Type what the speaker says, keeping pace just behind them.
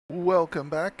Welcome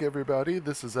back, everybody.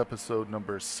 This is episode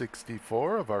number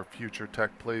 64 of our future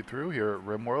tech playthrough here at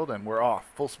RimWorld, and we're off.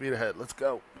 Full speed ahead. Let's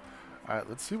go. All right,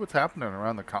 let's see what's happening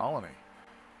around the colony.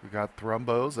 We got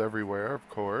thrumbos everywhere, of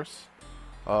course.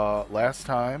 Last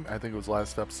time, I think it was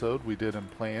last episode, we did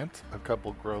implant a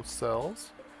couple growth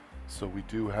cells. So we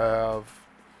do have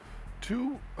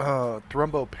two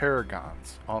thrumbo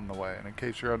paragons on the way. And in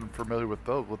case you're unfamiliar with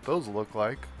those, what those look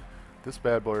like, this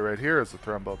bad boy right here is a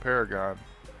thrumbo paragon.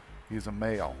 He's a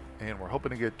male, and we're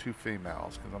hoping to get two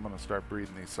females because I'm going to start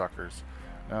breeding these suckers.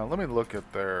 Now, let me look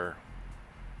at their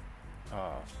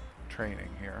training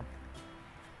here.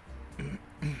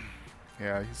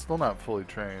 Yeah, he's still not fully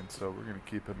trained, so we're going to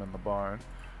keep him in the barn.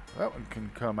 That one can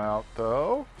come out,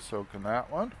 though. So can that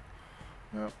one.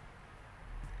 Yep.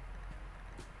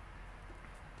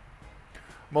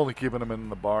 I'm only keeping them in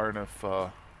the barn if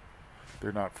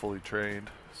they're not fully trained.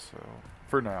 So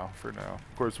for now.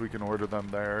 Of course, we can order them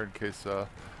there in case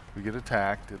we get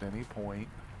attacked at any point.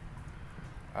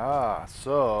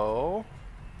 So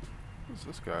who's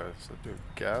this guy? Is that dude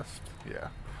guest? Yeah.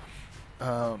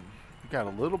 We got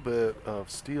a little bit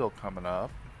of steel coming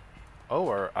up. Oh,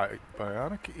 our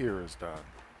bionic ear is done.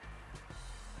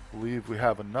 I believe we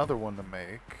have another one to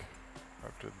make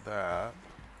after that.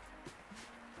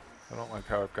 I don't like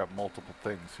how I've got multiple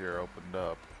things here opened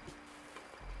up,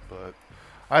 but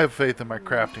I have faith in my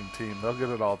crafting team. They'll get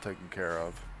it all taken care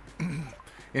of.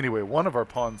 Anyway, one of our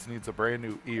pawns needs a brand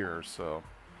new ear, so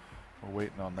we're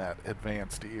waiting on that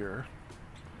advanced ear.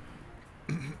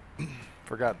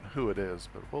 Forgotten who it is,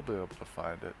 but we'll be able to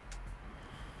find it.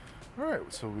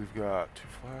 Alright, so we've got two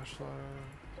flashlights,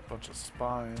 a bunch of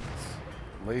spines,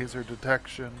 laser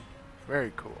detection.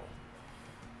 Very cool.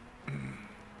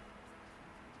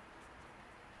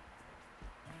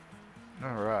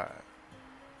 Alright.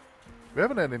 We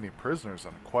haven't had any prisoners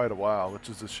in quite a while, which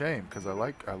is a shame because I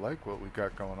like what we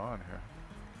got going on here.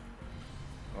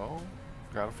 Oh,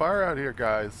 got a fire out here,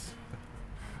 guys.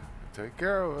 Take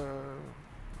care of it.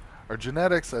 Our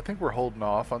genetics, I think we're holding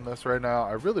off on this right now.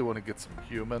 I really want to get some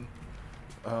human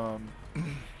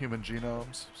human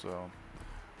genomes, so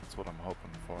that's what I'm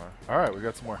hoping for. Alright, we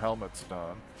got some more helmets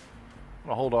done. I'm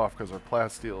gonna hold off because our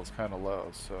plasteel is kind of low,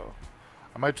 so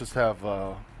I might just have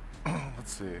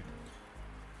let's see.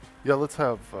 Yeah, let's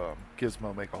have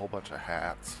Gizmo make a whole bunch of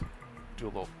hats. Do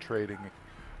a little trading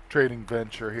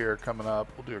venture here coming up.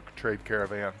 We'll do a trade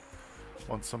caravan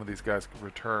once some of these guys can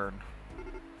return.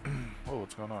 Oh,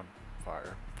 what's going on?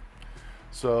 Fire.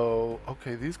 So,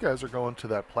 okay, these guys are going to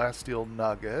that plasteel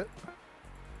nugget.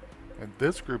 And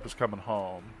this group is coming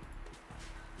home.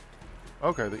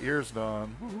 Okay, the ear's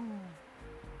done. Woo-hoo.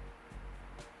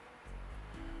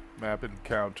 Map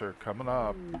encounter coming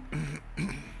up.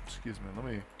 Excuse me, let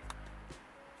me...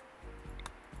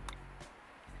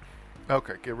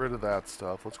 Okay, get rid of that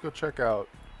stuff. Let's go check out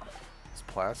this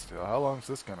plasteel. How long is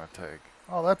this gonna take?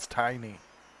 Oh, that's tiny.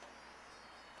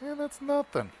 Yeah, that's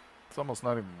nothing. It's almost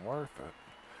not even worth it.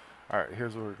 Alright,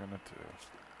 here's what we're gonna do.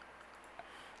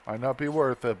 Might not be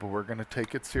worth it, but we're gonna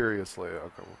take it seriously.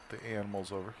 I'll go with the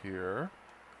animals over here.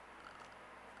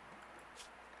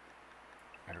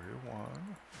 Area 1.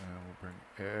 And we'll bring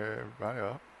everybody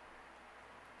up.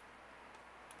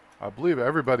 I believe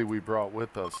everybody we brought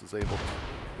with us is able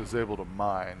to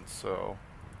mine, so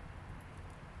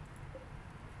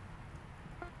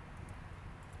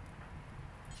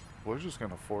we're just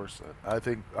gonna force it. I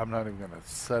think I'm not even gonna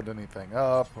set anything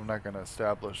up. I'm not gonna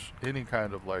establish any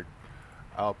kind of like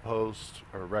outpost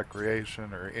or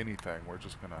recreation or anything. We're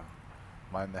just gonna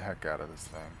mine the heck out of this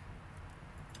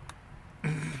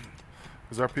thing.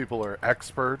 Because our people are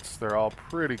experts. They're all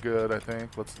pretty good, I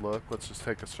think. Let's look. Let's just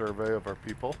take a survey of our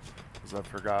people. Because I've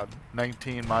forgotten.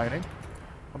 19 mining.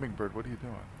 Hummingbird, what are you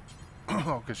doing?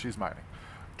 Oh, because she's mining.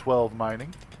 12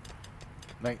 mining.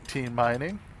 19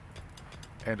 mining.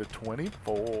 And a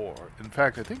 24. In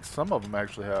fact, I think some of them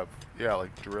actually have, yeah,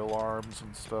 like drill arms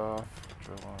and stuff.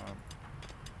 Drill arm.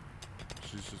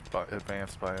 She's just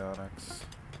advanced bionics.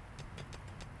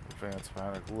 Advanced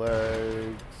bionic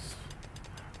legs.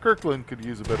 Kirkland could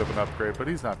use a bit of an upgrade, but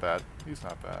he's not bad. He's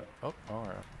not bad. Oh,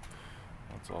 alright.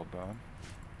 That's all done.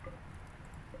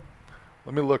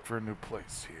 Let me look for a new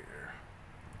place here.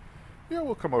 Yeah,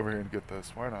 we'll come over here and get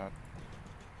this. Why not?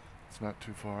 It's not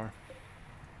too far.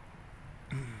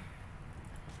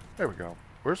 There we go.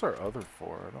 Where's our other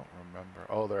four? I don't remember.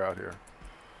 Oh, they're out here.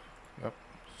 Yep.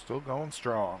 Still going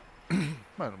strong. I'm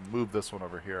going to move this one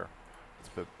over here. It's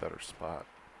a bit better spot.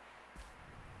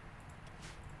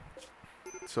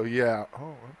 So yeah,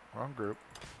 oh, wrong group.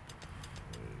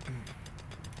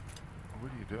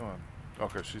 What are you doing?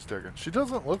 Okay, she's digging. She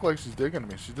doesn't look like she's digging to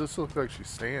me. She just looks like she's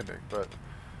standing, but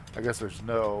I guess there's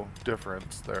no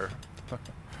difference there.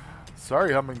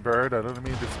 Sorry, Hummingbird. I don't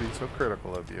mean to be so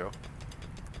critical of you.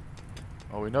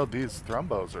 Well, we know these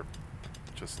thrumbos are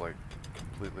just like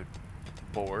completely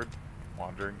bored,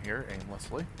 wandering here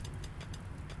aimlessly.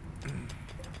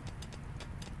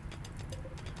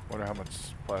 Wonder how much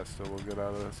plastic we'll get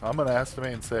out of this. I'm gonna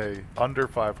estimate and say under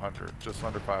 500, just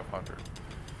under 500.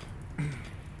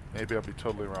 Maybe I'll be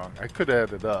totally wrong. I could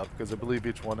add it up because I believe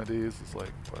each one of these is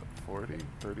like what, 40,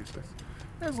 36.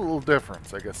 There's a little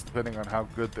difference, I guess, depending on how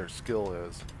good their skill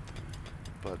is.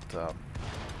 But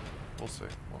we'll see.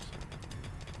 We'll see.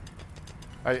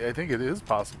 I think it is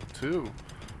possible too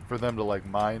for them to like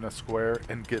mine a square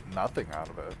and get nothing out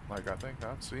of it. Like I think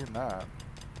I've seen that.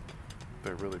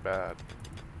 They're really bad.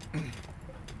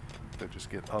 They just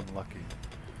get unlucky.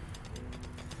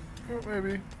 Well,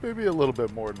 maybe a little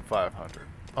bit more than 500.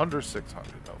 Under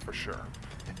 600 though, for sure.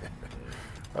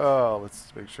 Oh,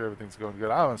 let's make sure everything's going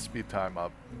good. I want to speed time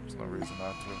up. There's no reason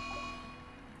not to.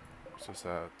 It's just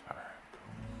that. Alright.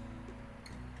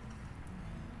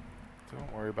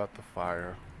 Don't worry about the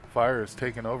fire. Fire is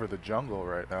taking over the jungle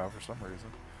right now for some reason.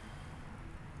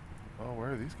 Oh,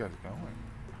 where are these guys going?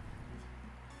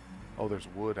 Oh, there's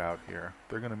wood out here.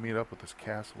 They're going to meet up with this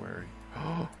cassowary.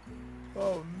 Oh,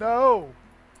 no!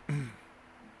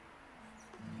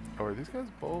 Oh, are these guys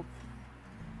both?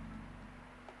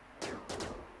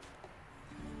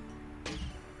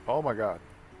 Oh my god.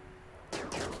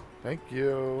 Thank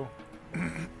you.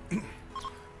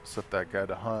 Set that guy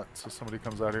to hunt so somebody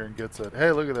comes out here and gets it.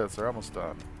 Hey, look at this. They're almost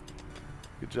done.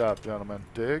 Good job, gentlemen.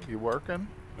 Dig, you working?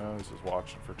 No, he's just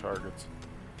watching for targets.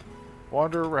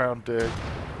 Wander around, Dig.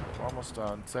 We're almost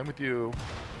done. Same with you,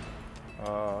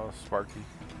 Sparky.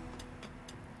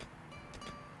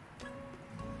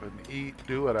 Couldn't eat,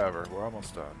 do whatever. We're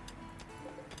almost done.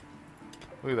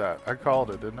 Look at that. I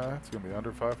called it, didn't I? It's going to be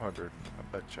under 500. I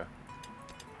betcha.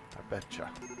 I betcha.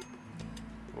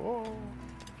 Whoa.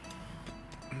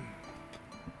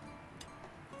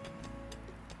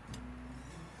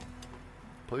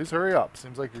 Please hurry up.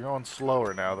 Seems like you're going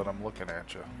slower now that I'm looking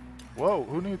at you. Whoa,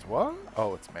 who needs what?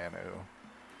 Oh, it's Manu.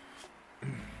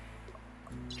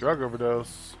 Drug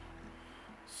overdose.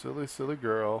 Silly, silly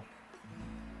girl.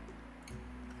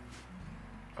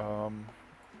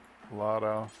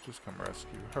 Lotto, just come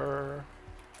rescue her.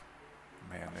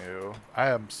 Manu. I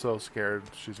am so scared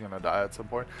she's going to die at some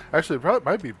point. Actually, it probably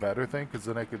might be a better thing, because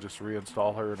then I could just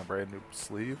reinstall her in a brand new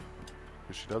sleeve.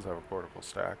 Because she does have a portable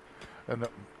stack. And,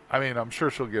 I mean, I'm sure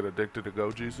she'll get addicted to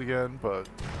Gojis again, but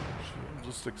she'll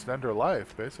just extend her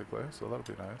life, basically. So that'll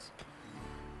be nice.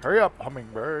 Hurry up,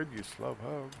 Hummingbird, you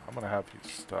slowpoke. I'm going to have you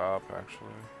stop, actually.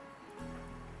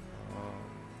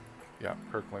 Yeah,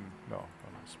 Kirkland. No,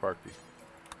 Sparky.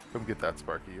 Come get that,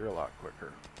 Sparky. You're a lot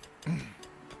quicker.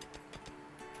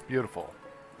 Beautiful.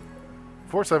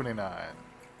 479.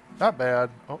 Not bad.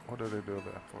 Oh, what did I do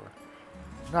that for?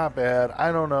 Not bad.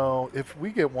 I don't know. If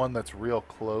we get one that's real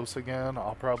close again,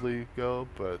 I'll probably go,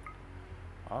 but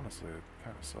honestly, it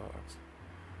kind of sucks.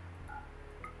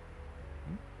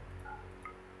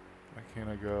 Why can't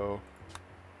I go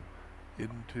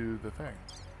into the thing?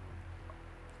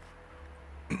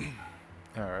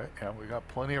 Alright, yeah, we got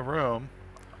plenty of room.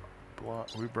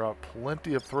 We brought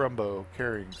plenty of thrumbo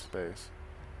carrying space.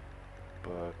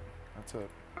 But that's it.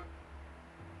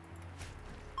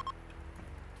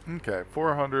 Okay,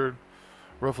 400,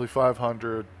 roughly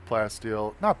 500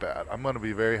 plasteel. Not bad. I'm going to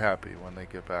be very happy when they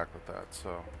get back with that,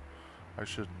 so I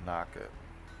should knock it.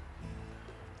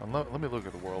 And let me look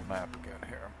at the world map again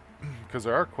here, because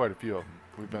there are quite a few of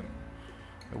them.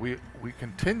 We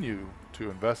continue to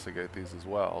investigate these as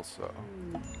well, so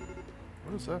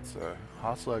what does that say?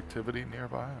 Hostile activity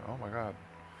nearby? Oh my god.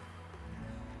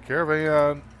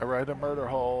 Caravan, I ride a murder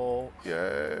hole.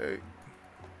 Yay.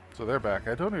 So they're back.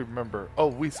 I don't even remember. Oh,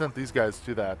 we sent these guys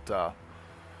to that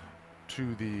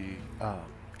to the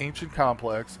ancient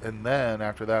complex, and then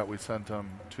after that we sent them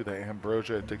to the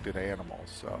ambrosia addicted animals.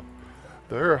 So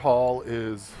their haul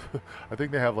is I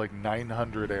think they have like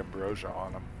 900 ambrosia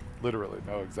on them. Literally,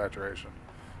 no exaggeration.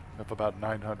 They have about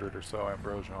 900 or so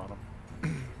ambrosia on them.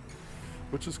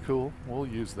 Which is cool. We'll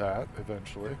use that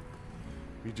eventually.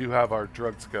 We do have our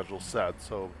drug schedule set,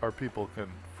 so our people can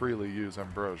freely use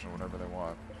ambrosia whenever they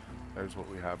want. There's what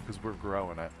we have, because we're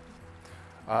growing it.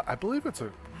 I believe it's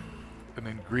an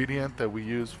ingredient that we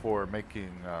use for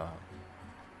making,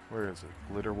 where is it?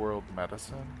 Glitter World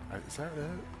medicine? Is that it?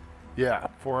 Yeah,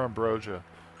 4 ambrosia,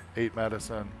 8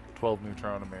 medicine, 12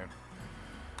 neutron immune.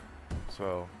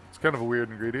 So it's kind of a weird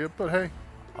ingredient, but hey,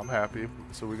 I'm happy.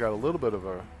 So we got a little bit of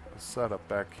a setup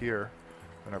back here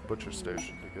in our butcher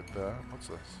station to get that. What's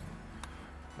this?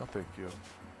 No, thank you.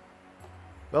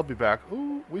 They'll be back.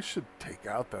 Ooh, we should take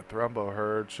out that Thrumbo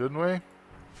herd, shouldn't we?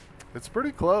 It's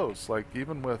pretty close. Like,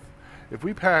 even with... If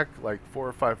we pack, like, 4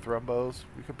 or 5 Thrumbos,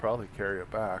 we could probably carry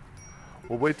it back.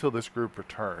 We'll wait till this group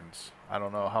returns. I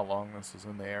don't know how long this is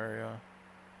in the area.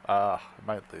 It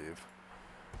might leave.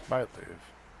 Might leave.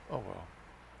 Oh, well.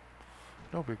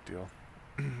 No big deal.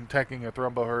 Attacking a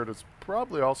Thrumbo herd is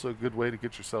probably also a good way to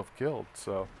get yourself killed,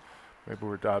 so maybe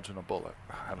we're dodging a bullet.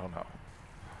 I don't know.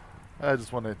 I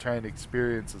just want to try and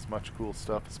experience as much cool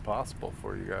stuff as possible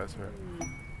for you guys here.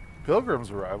 Pilgrims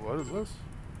arrive. What is this?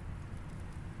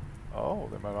 Oh,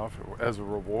 they might offer as a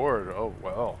reward. Oh,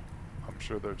 well. I'm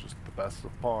sure they're just the best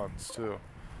of pawns, too.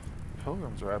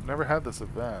 Pilgrims arrive. I've never had this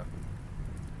event.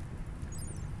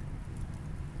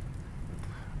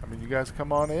 I mean, you guys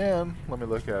come on in. Let me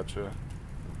look at you.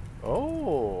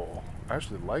 Oh, I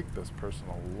actually like this person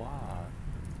a lot.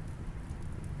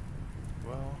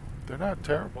 Well, they're not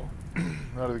terrible.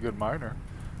 Not a good miner.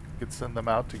 You could send them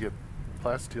out to get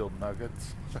plasteel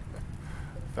nuggets.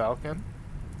 Falcon.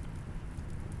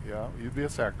 Yeah, you'd be a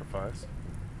sacrifice.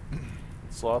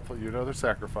 Slothful, you're another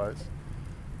sacrifice.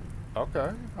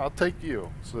 Okay, I'll take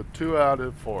you. So 2 out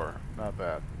of 4. Not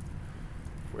bad.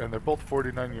 And they're both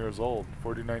 49 years old.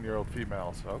 49-year-old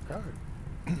females. Okay.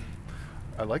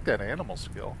 I like that animal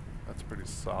skill. That's pretty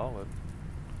solid.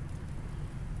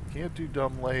 Can't do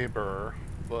dumb labor,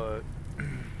 but we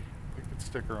could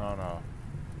stick her on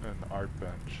an art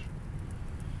bench.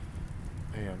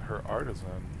 And her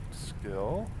artisan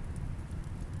skill,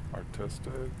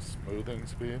 artistic, smoothing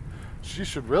speed. She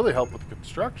should really help with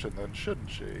construction then,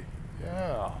 shouldn't she?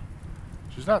 Yeah.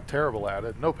 She's not terrible at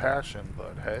it. No passion,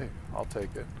 but hey, I'll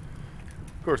take it.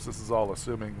 Of course, this is all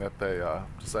assuming that they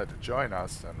decide to join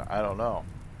us, and I don't know.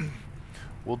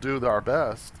 We'll do our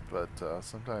best, but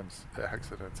sometimes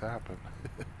accidents happen.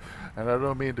 And I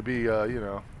don't mean to be, you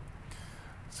know,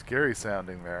 scary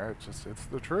sounding there. It's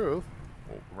the truth.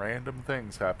 Well, random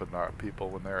things happen to our people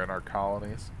when they're in our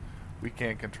colonies. We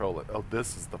can't control it. Oh,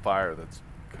 this is the fire that's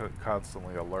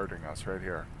constantly alerting us right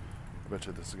here. I bet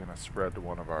you this is going to spread to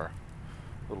one of our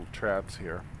little traps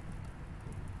here.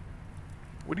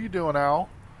 What are you doing, Al?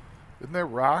 Isn't there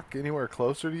rock anywhere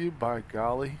closer to you? By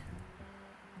golly.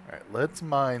 Alright, let's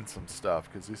mine some stuff,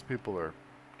 because these people are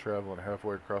traveling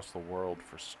halfway across the world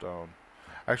for stone.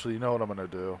 Actually, you know what I'm going to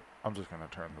do? I'm just going to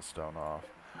turn the stone off.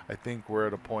 I think we're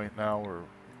at a point now where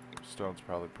stone's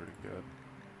probably pretty good.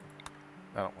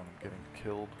 I don't want them getting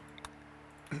killed.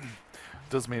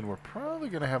 Does mean we're probably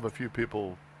going to have a few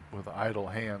people with idle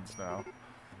hands now.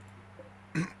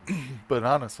 But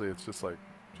honestly, it's just like,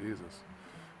 Jesus.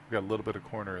 We got a little bit of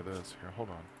corner of this. Here, hold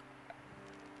on.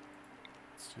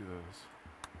 Let's do this.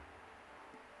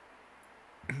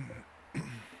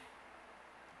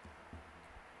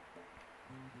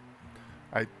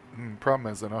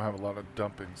 Problem is I don't have a lot of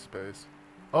dumping space.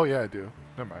 Oh yeah, I do.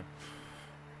 Never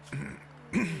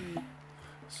mind.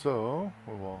 So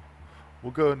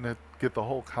we'll go and get the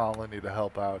whole colony to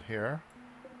help out here.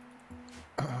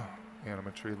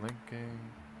 Animatry linking.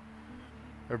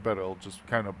 Everybody will just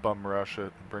kind of bum rush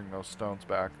it and bring those stones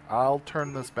back. I'll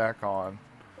turn this back on.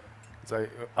 Because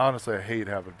honestly, I hate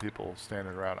having people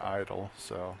standing around idle,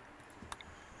 so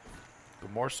the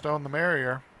more stone the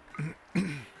merrier.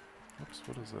 Oops,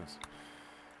 what is this?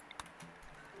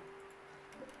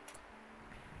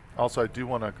 Also, I do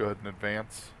want to go ahead and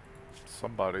advance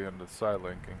somebody into side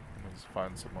linking. Let me just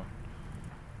find someone.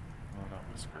 Oh, not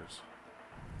Whiskers.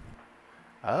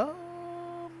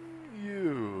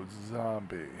 You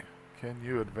zombie. Can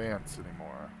you advance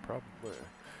anymore? Probably.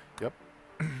 Yep.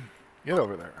 Get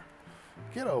over there.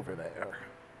 Get over there.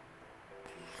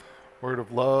 Word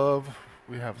of love.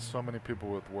 We have so many people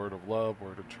with word of love,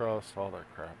 word of trust, all that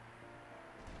crap.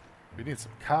 We need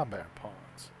some combat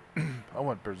pawns. I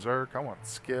want berserk, I want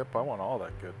skip, I want all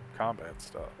that good combat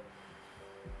stuff.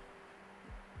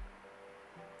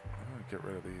 I'm gonna get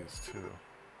rid of these too.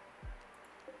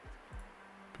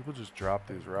 People just drop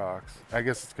these rocks. I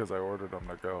guess it's because I ordered them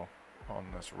to go on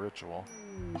this ritual.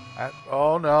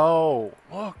 Oh no!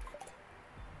 Look!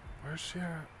 Where's she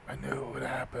at? I knew it would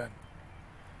happen.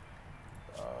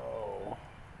 Oh.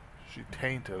 She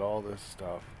tainted all this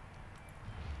stuff.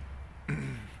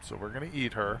 So we're going to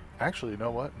eat her. Actually, you know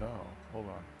what? No. Hold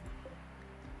on.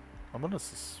 I'm going to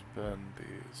suspend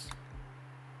these.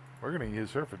 We're going to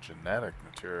use her for genetic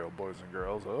material, boys and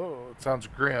girls. Oh, it sounds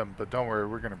grim, but don't worry.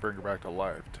 We're going to bring her back to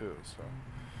life, too. So,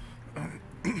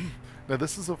 now,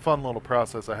 this is a fun little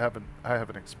process I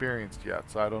haven't experienced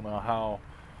yet, so I don't know how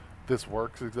this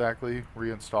works exactly,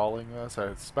 reinstalling this.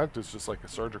 I suspect it's just like a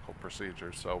surgical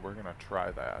procedure, so we're going to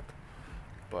try that.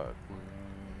 But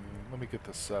let me get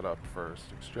this set up first.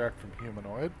 Extract from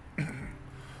humanoid.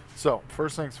 So,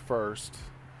 first things first.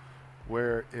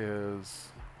 Where is...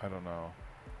 I don't know.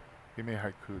 Give me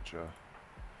Haikuja.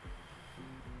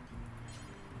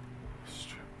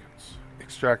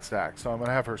 Extract stack. So I'm going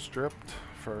to have her stripped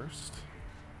first.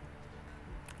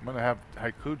 I'm going to have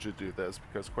Haikuja do this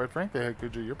because, quite frankly,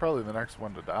 Haikuja, you're probably the next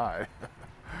one to die.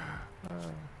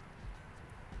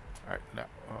 Alright, now,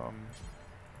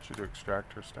 should you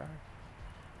extract her stack?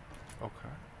 Okay.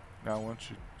 Now I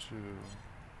want you to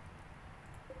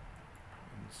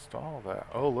install that.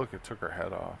 Oh, look, it took her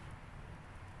head off.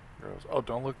 Gross. Oh,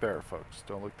 don't look there, folks.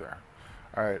 Don't look there.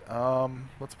 Alright,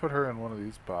 let's put her in one of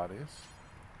these bodies.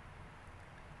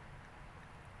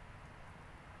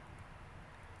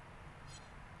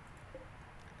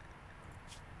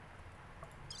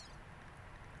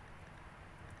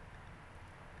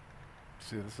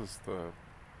 See, this is the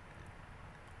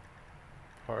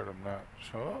part I'm not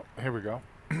sure. Oh, here we go.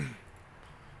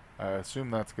 I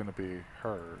assume that's going to be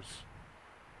hers.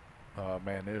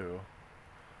 Manu.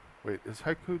 Wait, is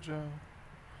Haikuja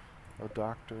a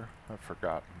doctor? I've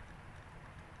forgotten.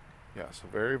 Yes, a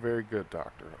very, very good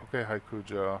doctor. Okay,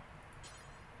 Haikuja.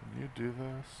 Can you do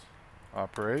this?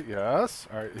 Operate, yes.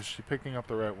 Alright, is she picking up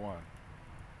the right one?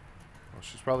 Well,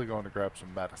 she's probably going to grab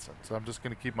some medicine. So I'm just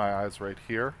going to keep my eyes right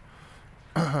here.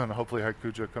 And hopefully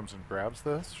Haikuja comes and grabs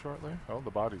this shortly. Oh, the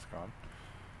body's gone.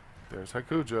 There's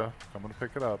Haikuja. Coming to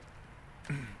pick it up.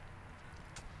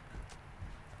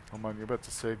 Come on, you're about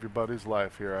to save your buddy's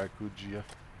life here, Haikuja.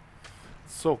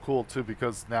 It's so cool, too,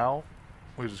 because now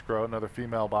we just grow another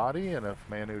female body, and if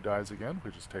Manu dies again,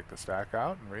 we just take the stack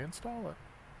out and reinstall it.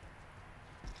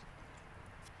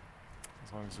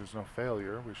 As long as there's no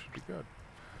failure, we should be good.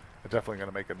 I'm definitely going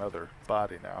to make another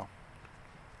body now.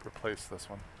 Replace this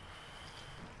one.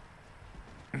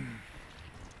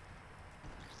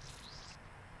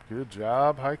 Good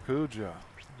job, Haikuja. You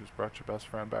just brought your best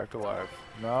friend back to life.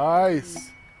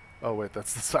 Nice! Oh, wait,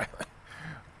 that's the silent.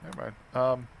 Never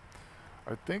mind.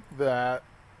 I think that...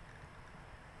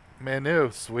 Manu,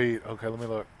 sweet. Okay, let me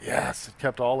look. Yes, it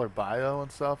kept all her bio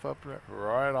and stuff up there.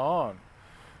 Right on.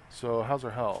 So, how's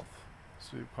her health?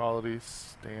 Sleep quality,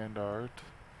 standard.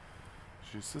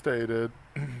 She's sedated.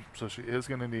 So she is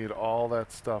going to need all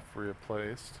that stuff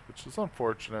replaced, which is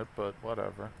unfortunate, but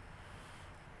whatever.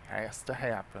 Has to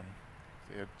happen.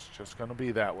 It's just going to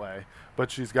be that way.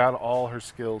 But she's got all her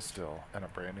skills still and a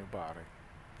brand new body.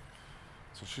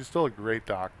 So she's still a great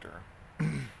doctor.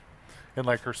 And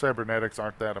like her cybernetics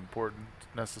aren't that important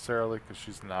necessarily because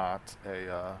she's not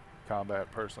a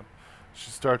combat person.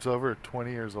 She starts over at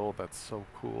 20 years old. That's so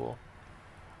cool.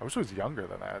 I wish it was younger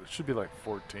than that. It should be like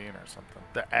 14 or something.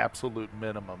 The absolute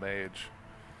minimum age.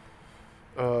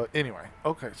 Anyway.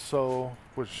 Okay, so...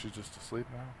 Was she just asleep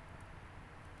now?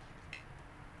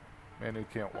 Manu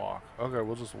can't walk. Okay,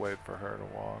 we'll just wait for her to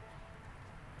walk.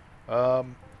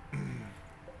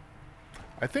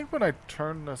 I think when I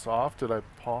turned this off, did I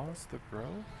pause the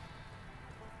growth?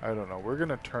 I don't know. We're going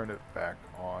to turn it back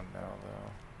on now,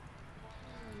 though.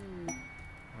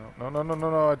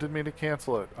 No, I didn't mean to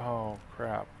cancel it. Oh,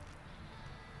 crap.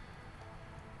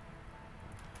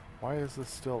 Why is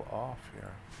this still off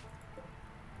here?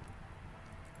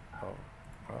 Oh,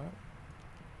 what?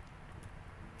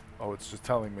 Oh, it's just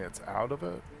telling me it's out of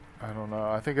it? I don't know.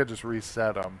 I think I just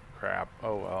reset them. Crap.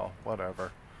 Oh, well.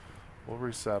 Whatever. We'll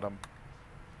reset them.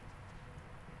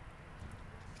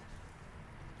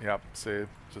 Yep. See? It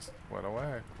just went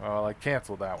away. Well, I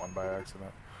canceled that one by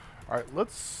accident. Alright,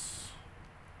 let's...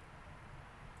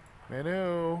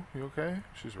 Manu, you okay?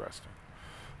 She's resting.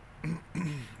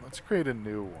 Let's create a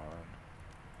new one.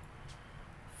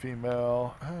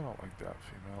 Female. I don't like that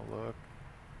female look.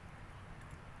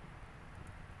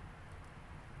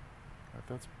 Right,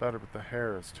 that's better, but the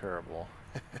hair is terrible.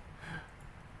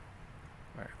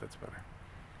 Alright, that's better.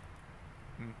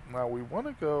 Now we want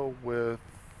to go with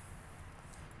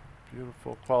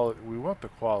beautiful quality. We want the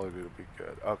quality to be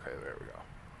good. Okay, there we go.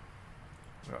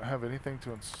 We don't have anything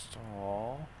to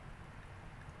install.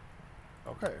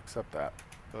 Okay, accept that.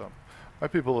 My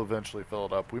people will eventually fill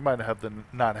it up. We might have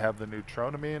not have the new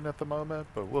Tronamine at the moment,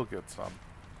 but we'll get some.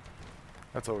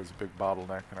 That's always a big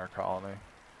bottleneck in our colony.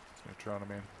 It's new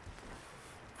Tronamine.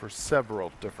 For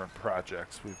several different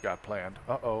projects we've got planned.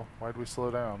 Uh-oh, why'd we slow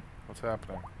down? What's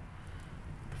happening?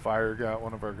 The fire got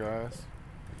one of our guys.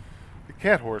 The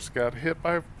cat horse got hit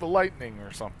by the lightning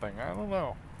or something. I don't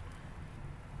know.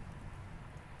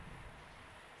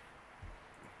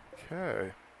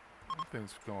 Okay.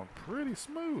 Everything's going pretty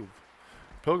smooth.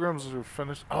 Pilgrims are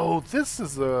finished. Oh, this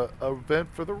is a event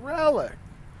for the relic.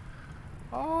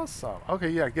 Awesome. Okay,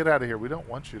 yeah, get out of here. We don't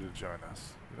want you to join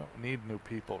us. We don't need new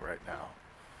people right now.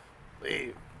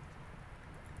 Leave.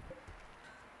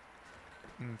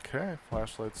 Okay,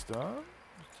 flashlight's done.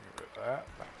 Let's get rid of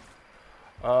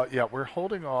that. Yeah, we're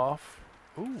holding off.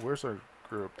 Ooh, where's our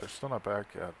group? They're still not back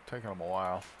yet. Taking them a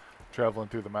while. Traveling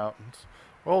through the mountains.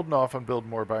 We're holding off on building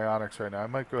more bionics right now. I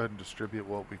might go ahead and distribute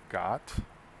what we've got.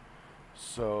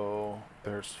 So,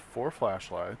 there's 4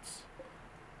 flashlights.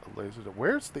 A laser.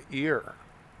 Where's the ear?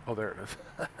 Oh, there it is.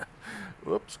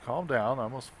 Whoops, calm down. I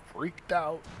almost freaked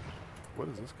out. What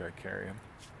is this guy carrying?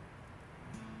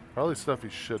 Probably stuff he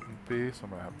shouldn't be, so I'm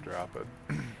going to have to drop it.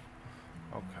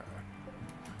 Okay.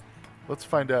 Let's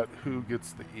find out who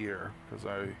gets the ear, because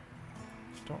I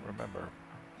don't remember.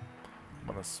 I'm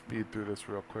going to speed through this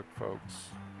real quick, folks.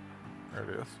 There it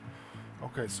is.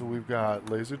 Okay, so we've got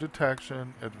laser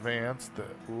detection, advanced, the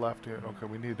left ear. Okay,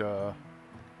 we need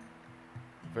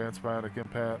advanced bionic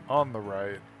implant on the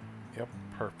right. Yep,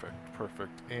 perfect,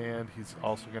 perfect. And he's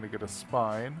also going to get a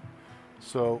spine.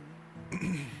 So,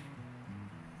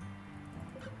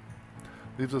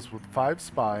 leaves us with 5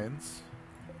 spines,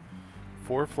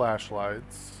 4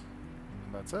 flashlights,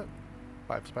 and that's it.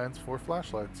 5 spines, 4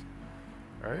 flashlights.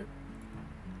 Alright?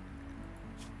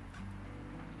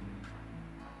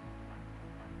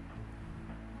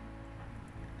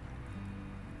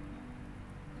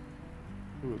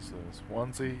 Who is this?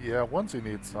 Onesie? Yeah, Onesie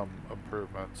needs some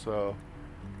improvement, so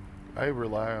I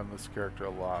rely on this character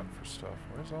a lot for stuff.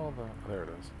 Where's all the... There it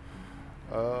is.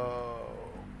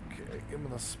 Okay, give him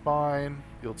the spine.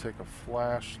 You'll take a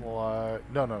flashlight.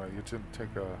 No, you didn't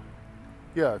take a...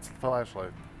 Yeah, it's the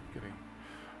flashlight.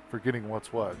 Forgetting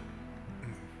what's what.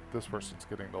 This person's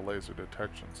getting the laser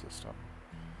detection system.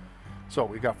 So,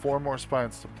 we got 4 more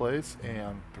spines to place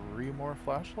and 3 more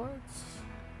flashlights.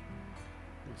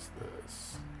 Who's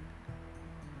this?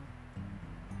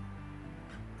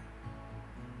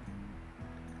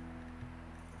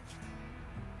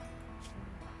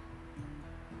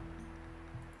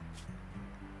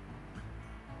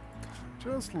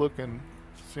 Just looking,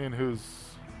 seeing who's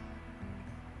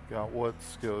got what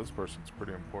skill. This person's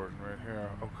pretty important right here.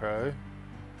 Okay.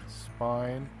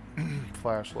 Spine,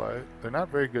 flashlight. They're not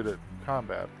very good at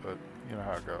combat, but you know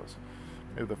how it goes.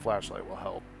 Maybe the flashlight will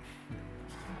help.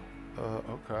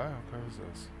 Okay, who's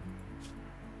this?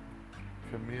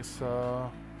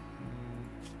 Camisa.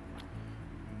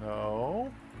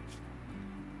 No.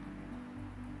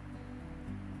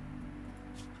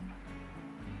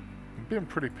 I'm being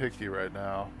pretty picky right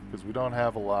now because we don't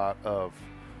have a lot of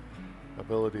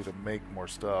ability to make more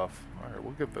stuff. Alright,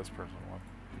 we'll give this person one.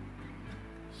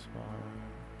 So,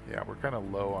 yeah, we're kind of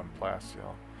low on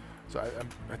plasteel. So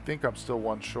I think I'm still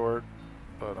 1 short,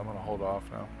 but I'm going to hold off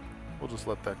now. We'll just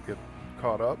let that get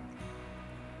caught up.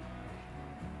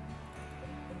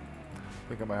 I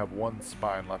think I might have 1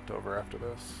 spine left over after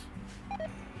this.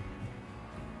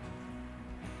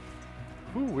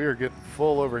 Ooh, we are getting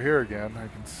full over here again, I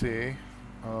can see.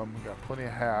 We got plenty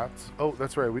of hats. Oh,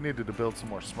 that's right, we needed to build some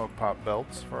more smoke pop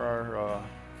belts for our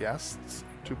guests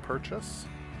to purchase.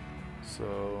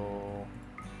 So,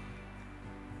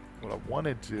 what I want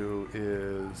to do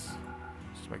is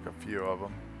just make a few of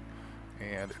them.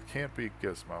 And it can't be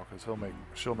Gizmo, because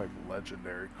she'll make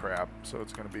legendary crap, so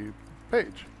it's going to be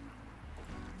Paige.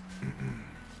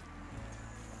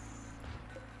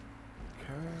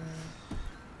 Okay.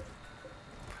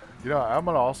 You know, I'm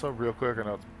going to also, real quick, I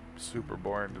know it's super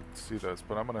boring to see this,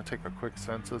 but I'm going to take a quick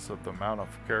census of the amount of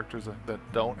characters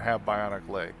that don't have bionic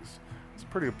legs. It's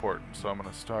pretty important, so I'm going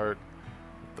to start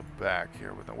at the back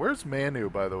here. Where's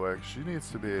Manu, by the way? She needs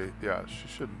to be, yeah, she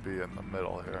shouldn't be in the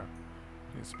middle here.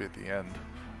 She needs to be at the end.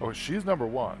 Oh, she's number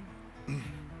 1.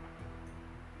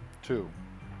 2.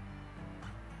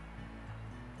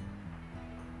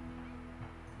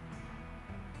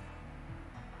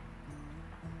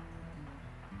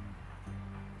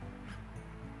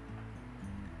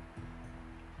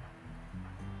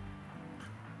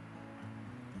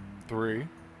 Three.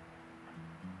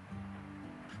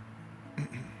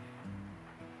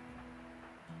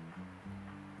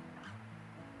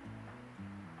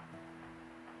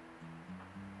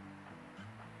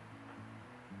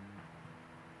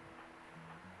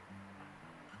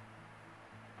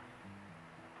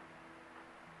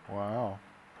 Wow.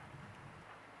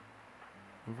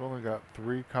 We've only got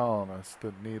 3 colonists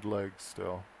that need legs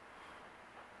still.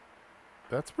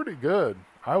 That's pretty good.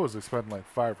 I was expecting like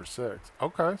 5 or 6.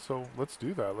 Okay, so let's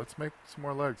do that. Let's make some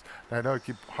more legs. Now, I know I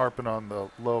keep harping on the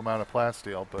low amount of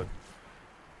plasteel, but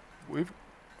we've...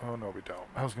 Oh, no, we don't.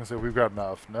 I was going to say we've got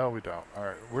enough. No, we don't. All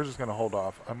right, we're just going to hold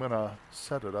off. I'm going to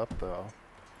set it up, though.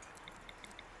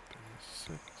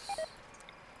 6.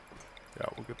 Yeah,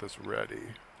 we'll get this ready.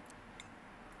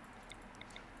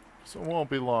 So it won't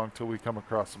be long till we come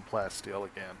across some plasteel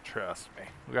again, trust me.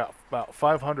 We got about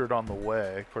 500 on the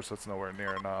way. Of course, that's nowhere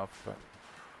near enough, but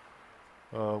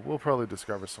we'll probably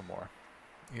discover some more.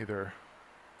 Either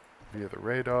via the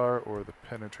radar or the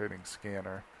penetrating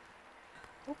scanner.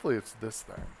 Hopefully it's this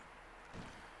thing.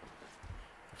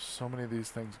 There's so many of these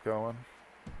things going.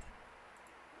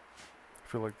 I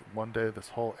feel like one day this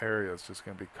whole area is just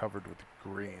going to be covered with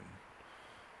green.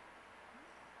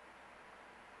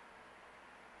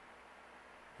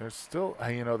 There's still,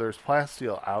 you know, there's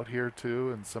plasteel out here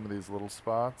too in some of these little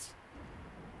spots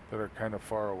that are kind of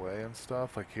far away and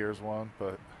stuff. Like here's one,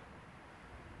 but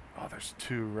oh, there's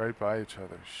two right by each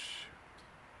other.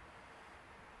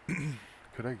 Shoot.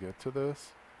 Could I get to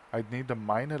this? I'd need to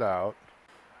mine it out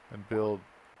and build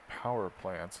power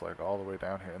plants like all the way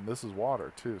down here. And this is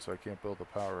water too, so I can't build the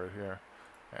power right here.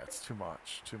 Yeah, it's too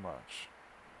much, too much.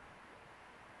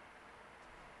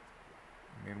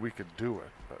 I mean, we could do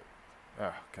it, but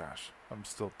oh gosh, I'm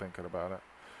still thinking about it.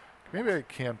 Maybe I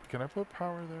can I put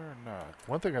power there or not?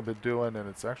 One thing I've been doing, and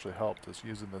it's actually helped, is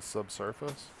using this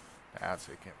subsurface. Nah,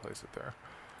 so you can't place it there.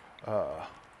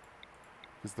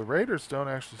 Because the raiders don't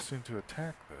actually seem to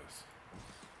attack this.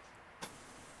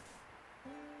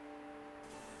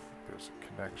 There's a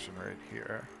connection right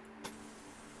here.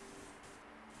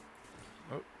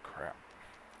 Oh, crap.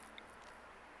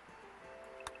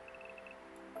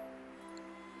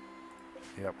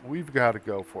 Yep, we've got to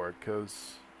go for it,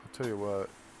 because I'll tell you what,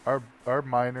 our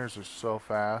miners are so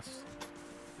fast.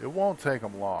 It won't take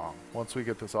them long. Once we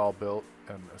get this all built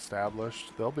and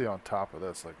established, they'll be on top of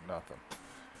this like nothing.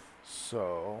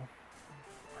 So,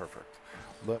 perfect.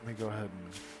 Let me go ahead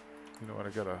and, you know what,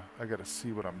 I gotta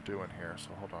see what I'm doing here, so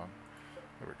hold on.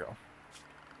 There we go.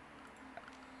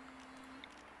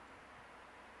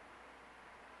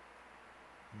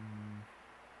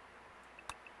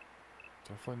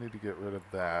 Definitely need to get rid of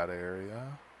that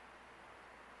area.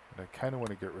 And I kind of want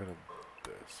to get rid of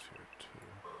this here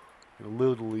too. Get a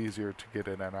little easier to get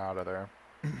in and out of there.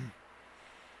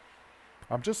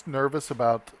 I'm just nervous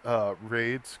about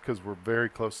raids because we're very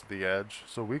close to the edge.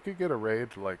 So we could get a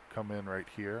raid to like come in right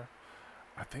here.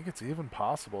 I think it's even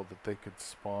possible that they could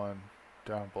spawn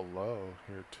down below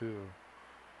here too.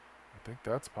 I think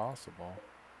that's possible.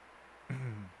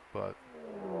 But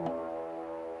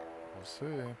we'll see.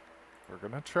 We're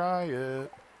gonna try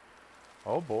it.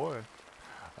 Oh boy.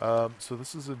 So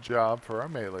this is a job for our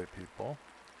melee people.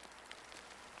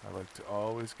 I like to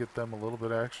always get them a little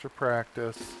bit extra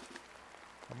practice.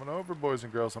 Coming over, boys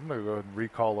and girls. I'm gonna go ahead and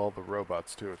recall all the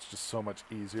robots too. It's just so much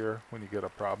easier when you get a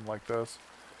problem like this.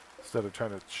 Instead of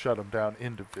trying to shut them down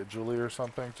individually or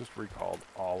something, just recall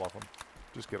all of them.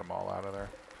 Just get them all out of there.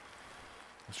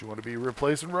 Unless you want to be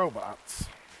replacing robots.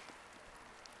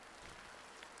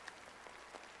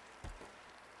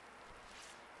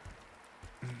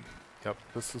 Yep,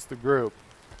 this is the group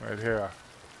right here.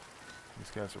 These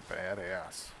guys are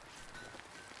badass.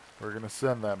 We're going to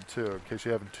send them too. In case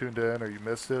you haven't tuned in or you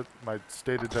missed it, my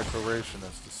stated declaration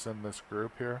is to send this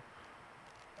group here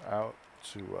out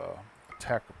to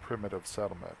attack a primitive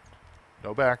settlement.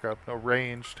 No backup, no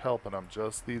ranged helping them,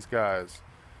 just these guys.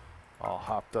 All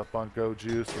hopped up on Go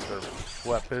Juice with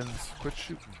their weapons. Quit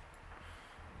shooting.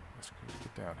 Let's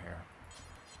get down here.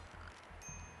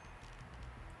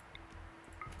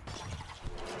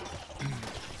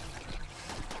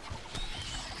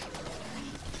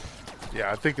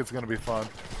 Yeah, I think it's going to be fun.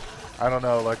 I don't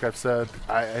know, like I've said,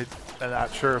 I'm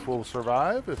not sure if we'll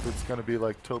survive, if it's going to be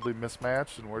like totally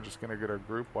mismatched and we're just going to get our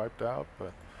group wiped out,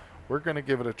 but we're going to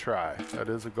give it a try. That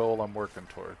is a goal I'm working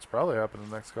towards. Probably happen in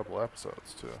the next couple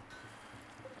episodes too.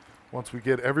 Once we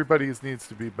get everybody's needs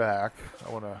to be back,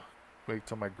 I want to wait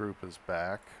till my group is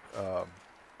back. Oh,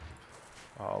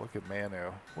 look at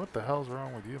Manu. What the hell's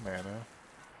wrong with you, Manu?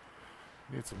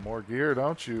 You need some more gear,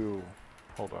 don't you?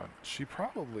 Hold on. She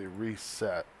probably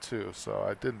reset too, so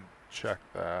I didn't check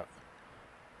that.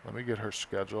 Let me get her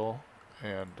schedule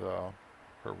and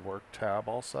her work tab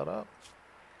all set up.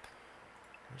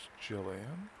 There's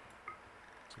Jillian.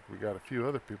 Looks like we got a few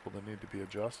other people that need to be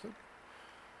adjusted.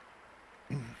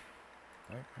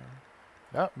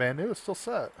 No, Manu is still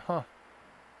set. Huh.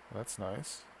 That's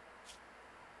nice.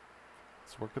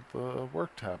 Let's work at the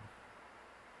work tab.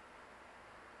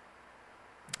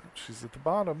 She's at the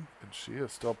bottom, and she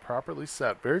is still properly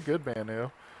set. Very good, Manu.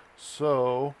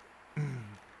 So,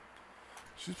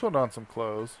 she's putting on some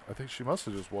clothes. I think she must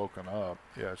have just woken up.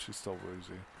 Yeah, she's still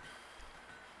woozy.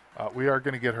 We are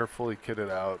going to get her fully kitted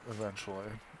out eventually.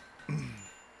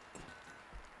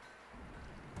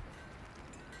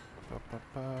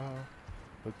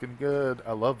 Looking good.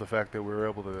 I love the fact that we were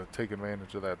able to take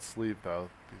advantage of that sleeve, though.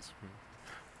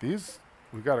 These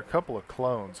we got a couple of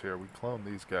clones here. We cloned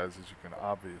these guys, as you can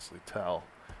obviously tell.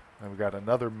 And we got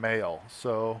another male.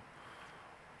 So,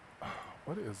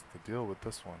 what is the deal with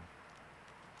this one?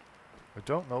 I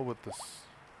don't know what this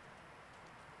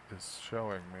is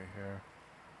showing me here.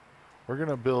 We're going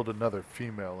to build another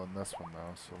female in this one,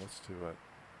 though, so let's do it.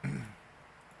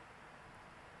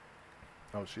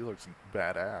 Oh, she looks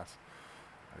badass.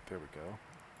 Right, there we go.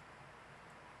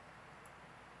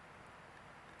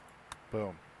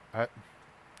 Boom. I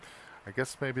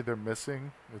guess maybe they're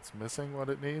missing. It's missing what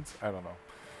it needs. I don't know.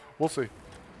 We'll see.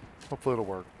 Hopefully it'll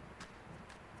work.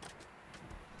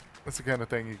 It's the kind of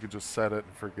thing you could just set it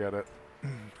and forget it.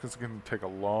 Because it's going to take a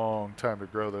long time to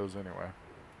grow those anyway.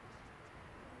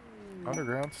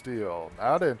 Underground steel.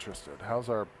 Not interested. How's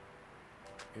our...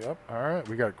 Yep. Alright.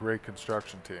 We got a great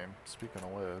construction team. Speaking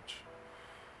of which...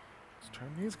 Let's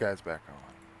turn these guys back on.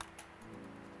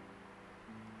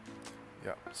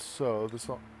 Yeah. So, this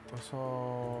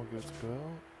all gets built.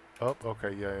 Oh,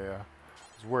 okay. Yeah. I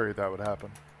was worried that would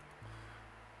happen.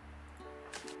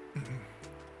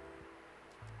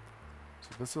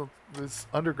 So this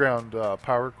underground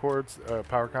power cords,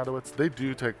 power conduits, they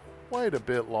do take quite a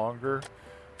bit longer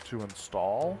to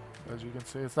install. As you can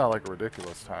see, it's not like a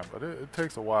ridiculous time, but it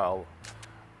takes a while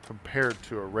compared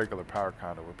to a regular power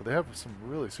conduit. But they have some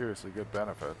really seriously good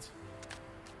benefits.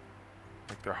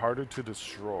 Like, they're harder to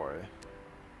destroy.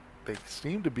 They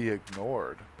seem to be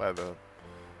ignored by the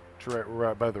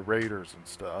raiders and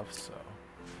stuff, so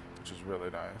which is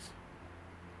really nice.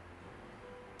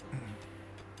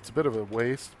 It's a bit of a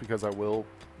waste because I will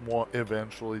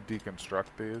eventually deconstruct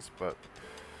these, but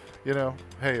you know,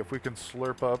 hey, if we can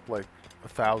slurp up like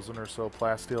 1,000 or so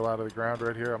plasteel out of the ground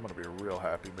right here, I'm gonna be a real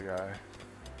happy guy.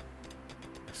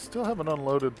 I still haven't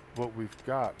unloaded what we've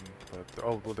gotten, but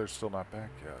oh, well, they're still not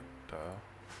back yet.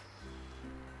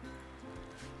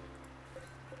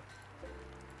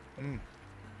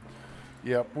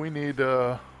 Yep, we need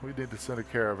to send a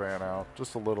caravan out,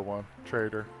 just a little one,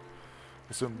 trader.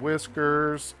 Some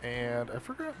whiskers, and I've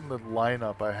forgotten the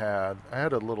lineup I had. I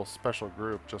had a little special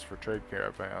group just for trade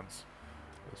caravans.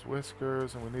 There's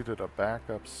whiskers, and we needed a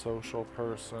backup social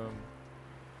person.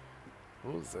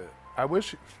 What was it? I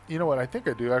wish, you know what? I think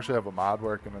I do actually have a mod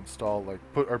where I can install like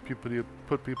put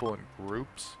people in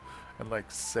groups and like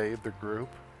save the group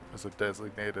as a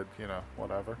designated, you know,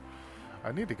 whatever.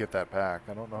 I need to get that back.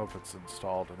 I don't know if it's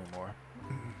installed anymore.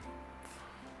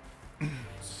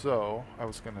 So, I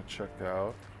was going to check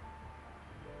out...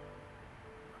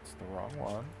 That's the wrong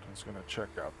one. I was going to check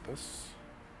out this.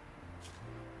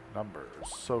 Numbers.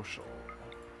 Social.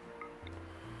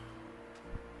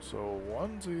 So,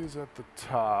 onesie's at the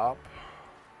top.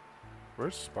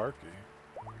 Where's Sparky?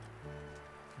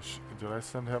 Did I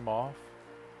send him off?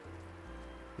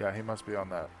 Yeah, he must be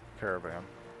on that caravan.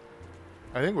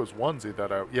 I think it was Onesie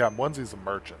that I... Yeah, Onesie's a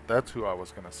merchant. That's who I was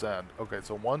going to send. Okay,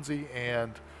 so Onesie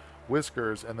and...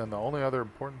 Whiskers, and then the only other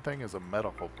important thing is a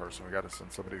medical person. We got to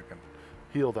send somebody who can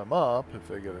heal them up if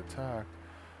they get attacked.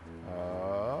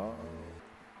 Of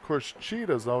course,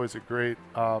 Cheetah's always a great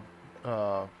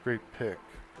great pick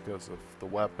because of the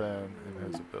weapon and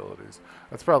his abilities.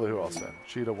 That's probably who I'll send.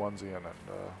 Cheetah, Onesie, and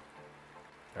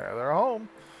yeah, they're home.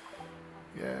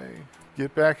 Yay.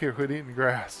 Get back here, quit eating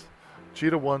grass.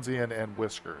 Cheetah, Onesie, and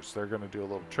Whiskers. They're going to do a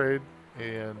little trade,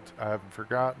 and I haven't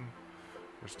forgotten.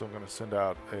 We're still going to send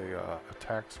out a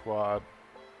attack squad.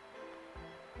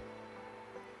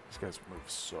 These guys move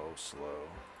so slow.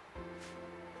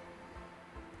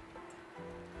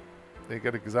 They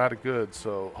get exotic goods,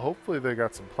 so hopefully they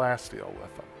got some plasteel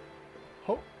with them.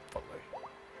 Hopefully.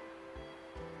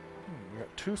 We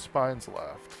got 2 spines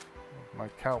left. My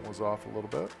count was off a little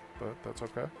bit, but that's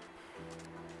okay.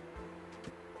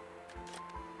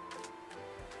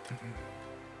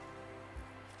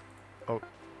 Oh.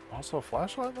 Also a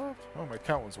flashlight left? Oh, my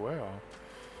count was way off.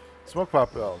 Smoke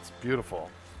pop belts. Beautiful.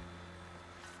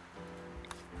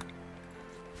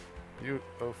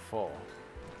 Beautiful.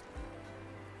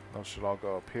 Those should all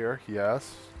go up here.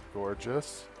 Yes.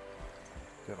 Gorgeous.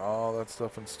 Get all that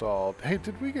stuff installed. Hey,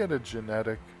 did we get a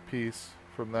genetic piece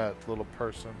from that little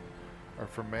person? Or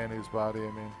from Manny's body,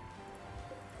 I mean?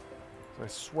 I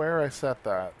swear I set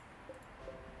that.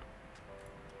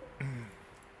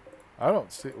 I don't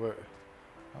see... Wait.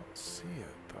 I don't see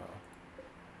it,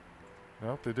 though.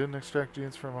 Nope, they didn't extract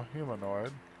genes from a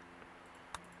humanoid.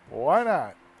 Why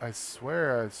not? I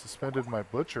swear I suspended my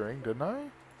butchering, didn't I?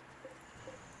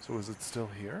 So is it still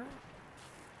here?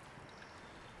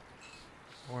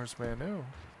 Where's Manu?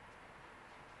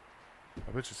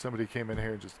 I bet you somebody came in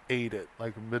here and just ate it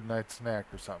like a midnight snack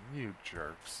or something. You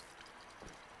jerks.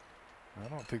 I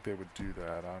don't think they would do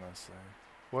that, honestly.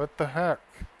 What the heck?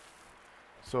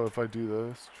 So if I do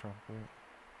this, trumpet,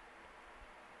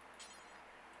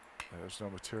 there's no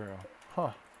material.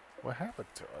 Huh. What happened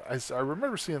to it? I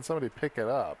remember seeing somebody pick it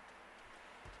up.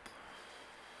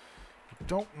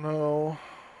 Don't know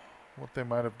what they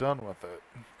might have done with it,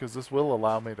 because this will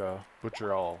allow me to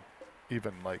butcher all,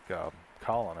 even like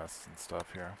colonists and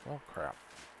stuff here. Oh crap.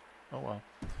 Oh well.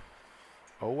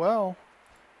 Oh well.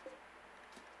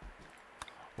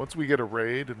 Once we get a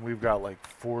raid and we've got like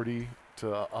 40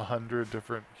 to 100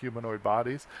 different humanoid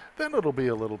bodies, then it'll be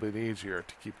a little bit easier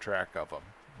to keep track of them.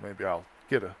 Maybe I'll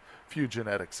get a few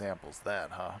genetic samples then,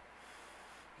 huh?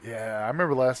 Yeah, I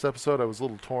remember last episode I was a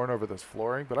little torn over this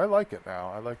flooring, but I like it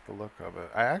now. I like the look of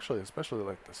it. I actually especially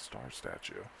like the star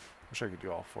statue. Wish I could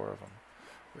do all 4 of them.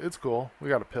 It's cool. We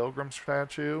got a pilgrim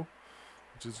statue,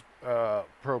 which is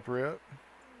appropriate.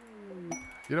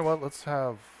 You know what? Let's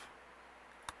do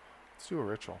a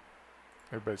ritual.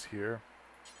 Everybody's here.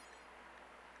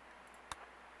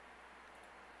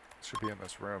 Should be in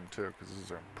this room too, because this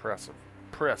is an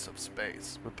impressive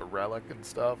space with the relic and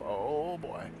stuff. Oh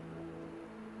boy.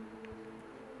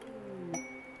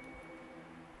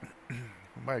 We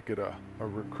might get a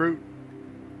recruit.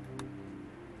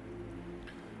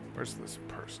 Where's this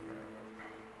person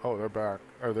at? Oh, they're back.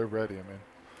 Or they're ready, I mean.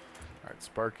 Alright,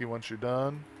 Sparky, once you're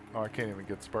done. Oh, I can't even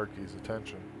get Sparky's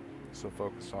attention. So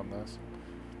focused on this.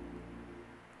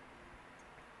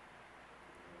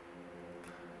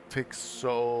 Takes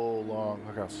so long.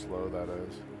 Look how slow that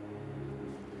is.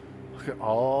 Look at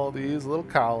all these little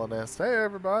colonists. Hey,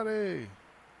 everybody!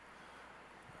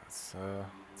 It's a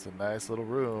nice little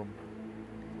room.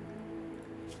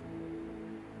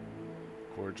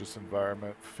 Gorgeous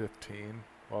environment. 15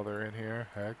 while they're in here.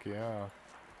 Heck yeah.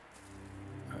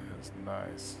 That is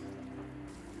nice.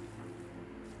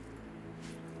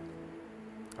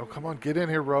 Oh, come on, get in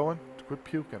here, Rowan. Quit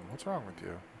puking. What's wrong with you?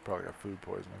 You probably got food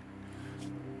poisoning.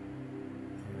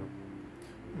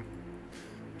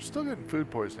 We're still getting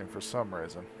food poisoning for some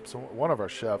reason. So one of our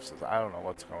chefs says, I don't know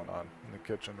what's going on in the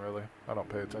kitchen, really. I don't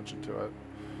pay attention to it.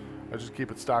 I just keep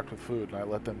it stocked with food, and I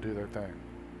let them do their thing.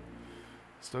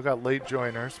 Still got late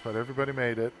joiners, but everybody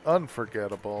made it.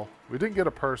 Unforgettable. We didn't get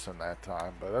a person that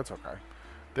time, but that's okay.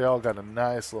 They all got a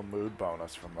nice little mood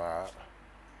bonus from that.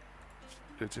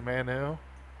 Did you, Manu?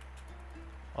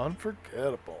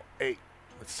 Unforgettable. 8.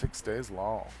 It's 6 days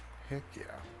long. Heck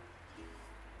yeah.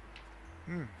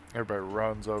 Everybody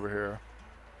runs over here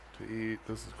to eat.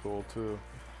 This is cool too.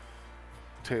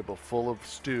 Table full of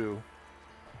stew.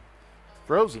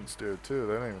 Frozen stew too.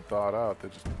 They didn't even thaw it out. They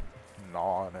just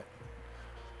gnaw on it.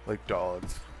 Like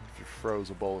dogs. If you froze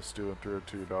a bowl of stew and threw it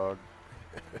to your dog.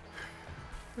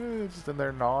 Just in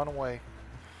there gnawing away.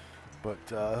 But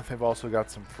they've also got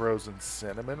some frozen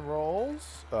cinnamon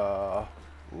rolls.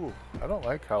 Ooh, I don't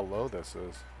like how low this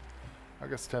is. I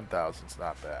guess 10,000's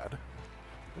not bad.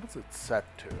 What is it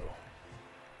set to?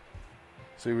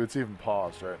 See, it's even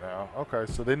paused right now. Okay,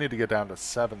 so they need to get down to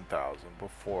 7,000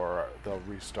 before they'll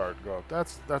restart and go up.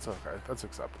 That's okay. That's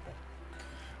acceptable.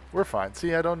 We're fine.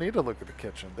 See, I don't need to look at the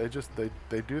kitchen. They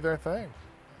do their thing.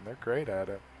 And they're great at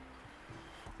it.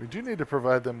 We do need to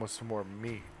provide them with some more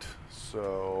meat.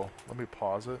 So let me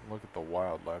pause it and look at the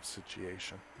wildlife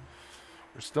situation.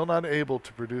 We're still not able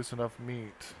to produce enough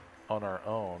meat on our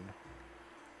own,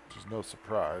 which is no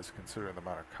surprise considering the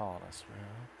amount of colonists we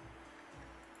have.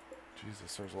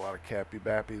 Jesus, there's a lot of cappy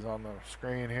bappies on the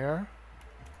screen here.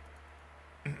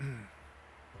 I'd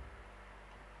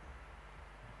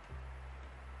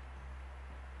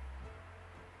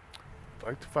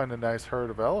like to find a nice herd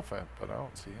of elephant, but I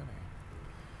don't see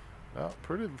any. No,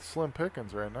 pretty slim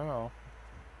pickings right now.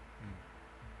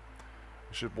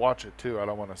 I should watch it too. I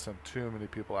don't want to send too many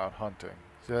people out hunting.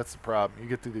 See, that's the problem. You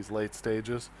get through these late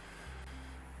stages,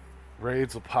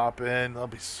 raids will pop in. There'll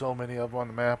be so many of them on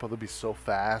the map. They'll be so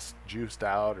fast, juiced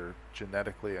out, or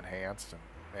genetically enhanced, and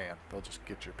man, they'll just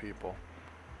get your people.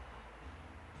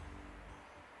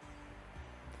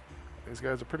 These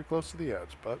guys are pretty close to the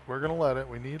edge, but we're gonna let it.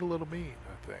 We need a little meat,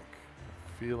 I think.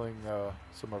 Feeling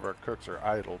some of our cooks are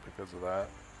idle because of that.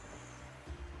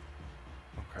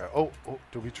 Okay. Oh,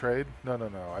 did we trade? No,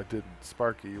 I didn't.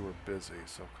 Sparky, you were busy,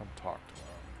 so come talk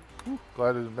to him.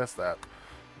 Glad I didn't miss that.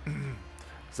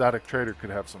 Exotic Trader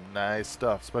could have some nice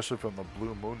stuff, especially from the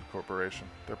Blue Moon Corporation.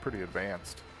 They're pretty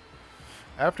advanced.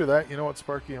 After that, you know what,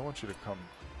 Sparky? I want you to come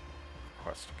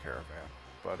quest a caravan,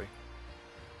 buddy.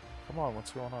 Come on,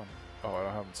 what's going on? Oh, I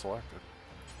don't have them selected.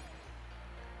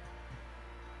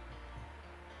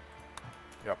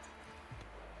 Yep.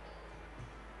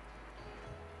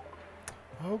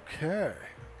 Okay.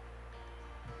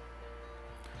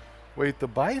 Wait, the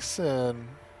bison...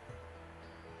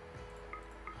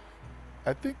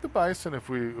 I think the bison, if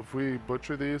we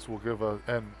butcher these, will give us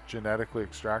and genetically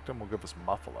extract them, will give us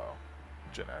buffalo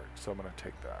genetics. So I'm gonna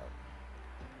take that.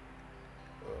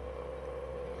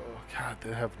 God,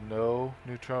 they have no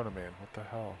neutronomy. What the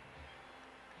hell,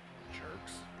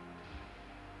 jerks?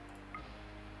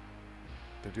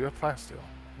 They do have plasteel,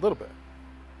 a little bit.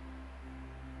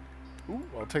 Ooh,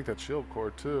 I'll take that shield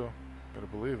core too. Better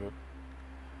believe it.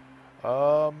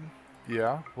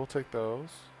 Yeah, we'll take those.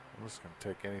 I'm just gonna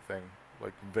take anything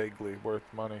like vaguely worth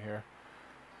money here,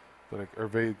 but or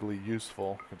vaguely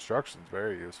useful. Construction's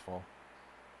very useful.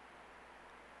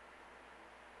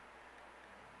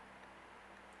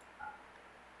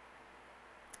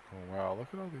 Oh wow, look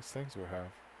at all these things we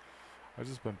have. I've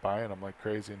just been buying them like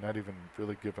crazy, not even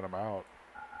really giving them out.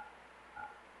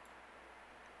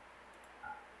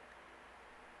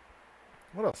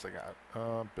 What else I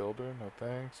got? Builder, no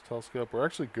thanks. Telescope. We're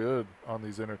actually good on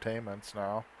these entertainments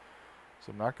now,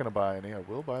 so I'm not going to buy any. I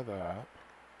will buy that.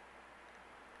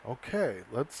 Okay,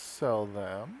 let's sell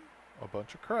them a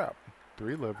bunch of crap.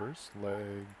 3 livers,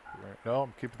 leg, brain. No,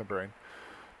 I'm keeping the brain.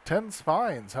 10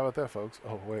 spines. How about that, folks?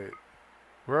 Oh, wait.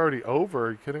 We're already over.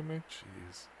 Are you kidding me?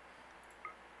 Jeez.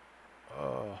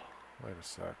 Oh, wait a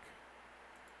sec.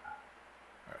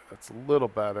 Alright, that's a little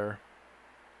better.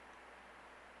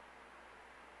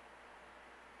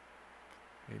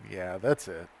 Yeah, that's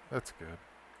it. That's good.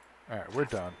 Alright, we're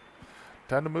done.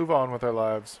 Time to move on with our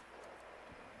lives.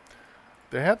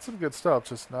 They had some good stuff,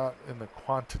 just not in the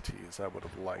quantities I would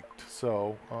have liked.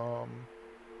 So,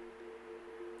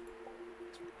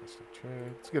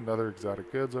 let's get another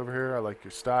exotic goods over here. I like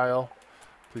your style.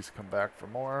 Please come back for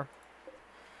more.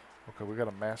 Okay, we got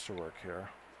a masterwork here.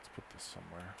 Let's put this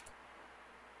somewhere.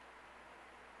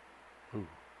 Ooh.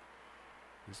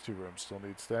 These 2 rooms still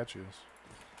need statues.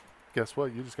 Guess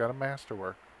what? You just got a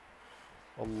masterwork.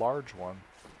 A large one.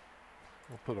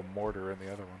 We'll put a mortar in the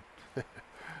other one.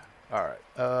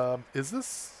 Alright. Is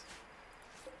this...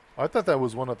 Oh, I thought that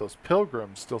was one of those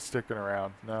pilgrims still sticking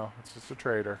around. No, it's just a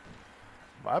trader.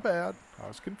 My bad. I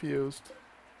was confused.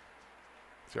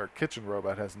 See, our kitchen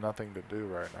robot has nothing to do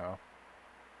right now.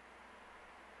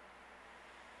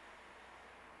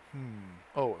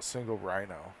 Oh, a single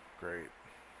rhino. Great.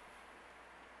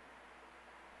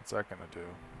 What's that gonna do?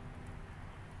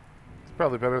 It's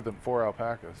probably better than 4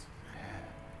 alpacas.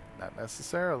 Not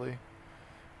necessarily.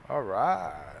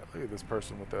 Alright. Look at this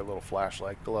person with their little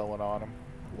flashlight glowing on them.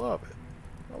 Love it.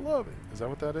 I love it. Is that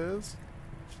what that is?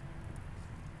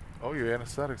 Oh, your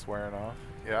anesthetic's wearing off.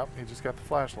 Yep, you just got the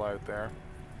flashlight there.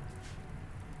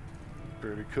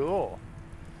 Pretty cool.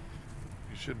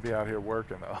 You shouldn't be out here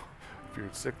working, though, if you're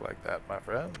sick like that, my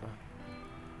friend.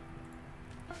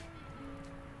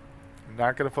 I'm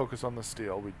not going to focus on the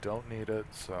steel. We don't need it,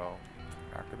 so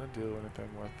not going to do anything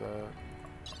with that.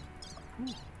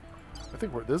 I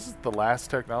think this is the last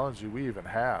technology we even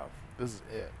have. This is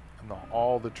it. And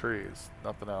all the trees.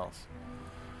 Nothing else.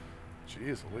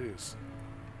 Jeez Louise.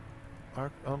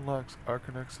 Unlocks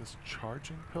Arcanex's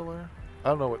charging pillar? I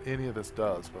don't know what any of this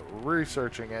does, but we're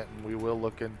researching it and we will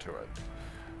look into it.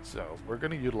 So we're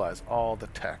going to utilize all the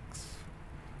techs.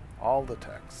 All the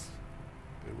techs.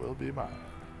 They will be mine.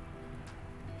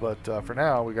 But for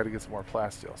now, we got to get some more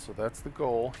plasteel. So that's the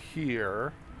goal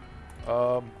here.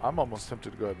 I'm almost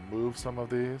tempted to go ahead and move some of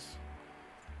these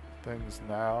things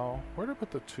now. Where did I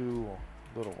put the 2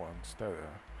 little ones? There they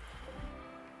are.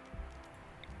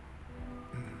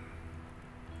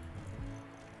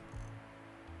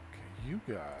 You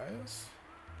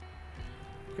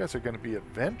guys are going to be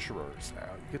adventurers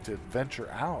now. You get to adventure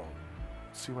out,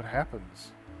 see what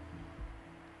happens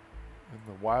in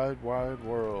the wide, wide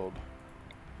world.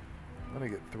 I'm going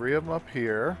to get 3 of them up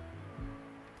here.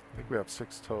 I think we have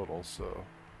 6 total, so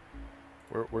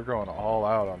we're going all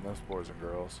out on this, boys and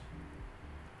girls.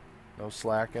 No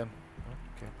slacking. Oh,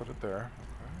 can't put it there.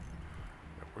 Okay.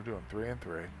 Yeah, we're doing 3 and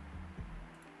 3.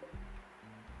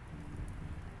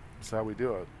 That's how we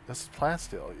do it. This is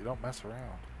plasteel. You don't mess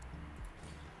around.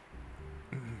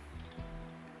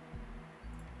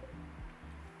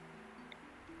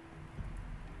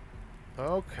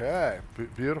 Okay.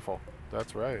 Beautiful.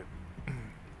 That's right.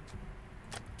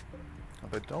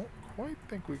 I don't quite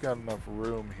think we got enough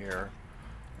room here.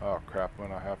 Oh crap,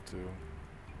 when I have to...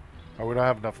 Oh, we don't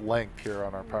have enough length here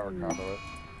on our power conduit.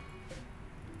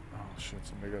 Oh shit,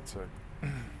 somebody got sick.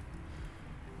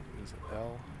 Is it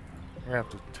L? We're going to have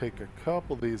to take a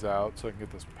couple of these out so I can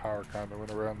get this power conduit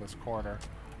around this corner.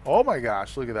 Oh my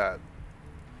gosh, look at that.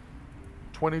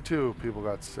 22 people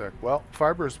got sick. Well,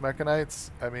 fibrous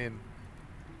mechanites, I mean...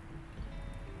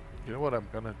 You know what I'm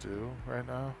going to do right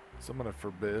now? So I'm going to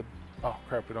forbid... Oh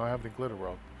crap, we don't have any glitter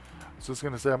world. I was just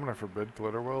gonna say I'm gonna forbid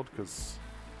Glitter World because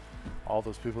all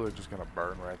those people are just gonna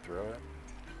burn right through it.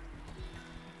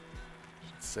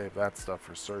 Should save that stuff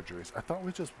for surgeries. I thought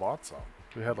we just bought some.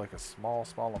 We had like a small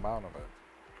amount of it.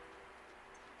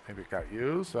 Maybe it got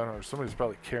used? I don't know. Somebody's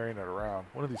probably carrying it around.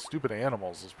 One of these stupid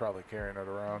animals is probably carrying it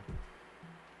around.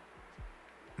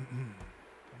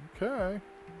 Okay.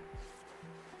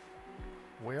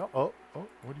 Well, oh,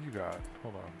 what do you got?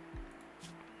 Hold on.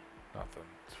 Nothing.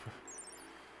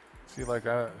 See, like,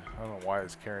 I don't know why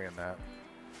he's carrying that.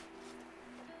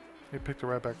 He picked it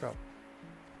right back up.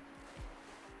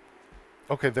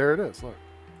 Okay, there it is. Look.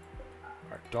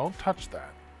 Alright, don't touch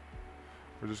that.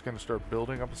 We're just going to start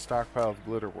building up a stockpile of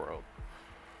Glitter World.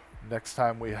 Next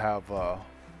time we have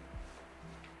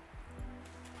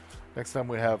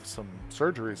some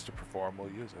surgeries to perform,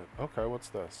 we'll use it. Okay, what's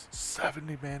this?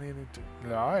 70 man-eating.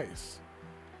 Nice.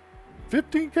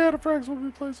 15 cataphracts will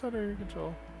be placed under your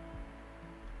control.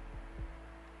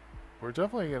 We're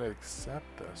definitely going to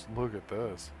accept this. Look at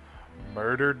this.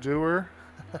 Murder Doer?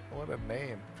 What a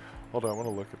name. Hold on, I want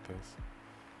to look at this.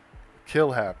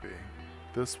 Kill Happy.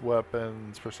 This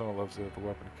weapon's persona loves it. The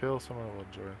weapon to kill someone will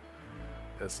enjoy it.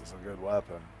 This is a good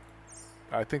weapon.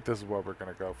 I think this is what we're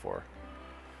going to go for.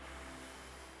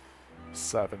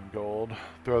 7 gold.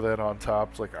 Throw that on top.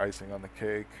 It's like icing on the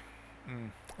cake.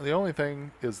 The only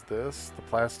thing is this. The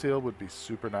plasteel would be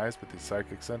super nice, but these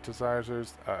psychic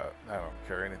synthesizers, I don't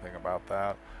care anything about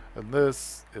that. And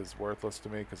this is worthless to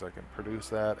me because I can produce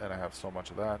that and I have so much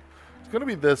of that. It's going to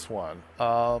be this one.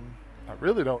 I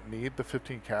really don't need the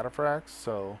 15 cataphracts,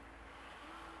 so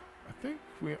I think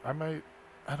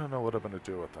I don't know what I'm going to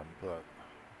do with them, but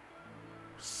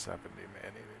 70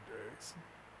 man-eating drakes.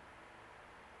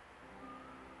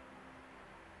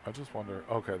 I just wonder,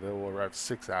 okay, they will arrive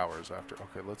 6 hours after.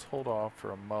 Okay, let's hold off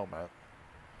for a moment.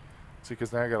 See,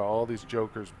 because now I got all these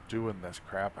jokers doing this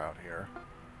crap out here.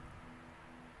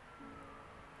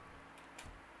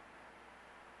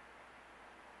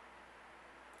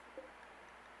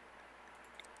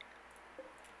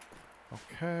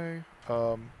 Okay,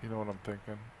 you know what I'm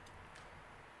thinking?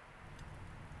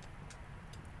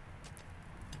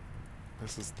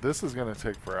 This is gonna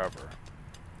take forever.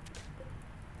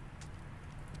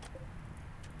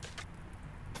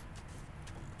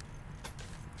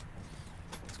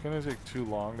 It's gonna take too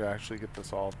long to actually get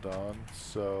this all done,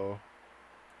 so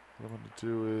what I'm gonna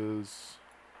do is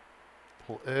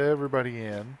pull everybody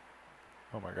in.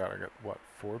 Oh my god, I got, what,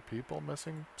 4 people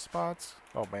missing spots?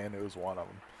 Oh man, it was one of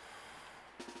them.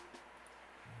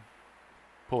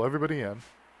 Pull everybody in.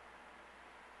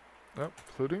 Oh,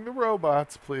 including the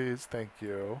robots, please. Thank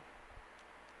you.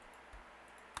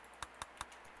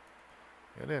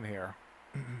 Get in here.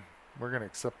 We're going to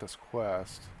accept this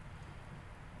quest.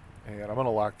 And I'm going to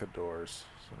lock the doors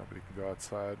so nobody can go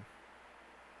outside.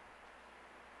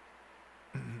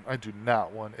 I do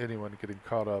not want anyone getting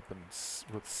caught up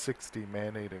with 60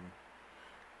 man-eating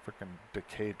frickin'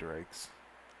 decay drakes.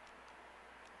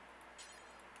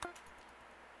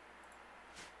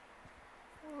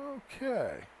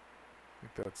 Okay. I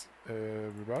think that's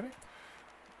everybody.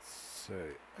 Let's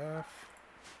say F.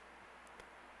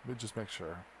 Let me just make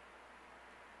sure.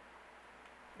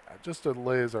 Yeah, just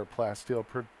delays our plasteel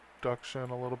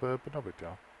production a little bit, but no big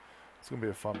deal. It's going to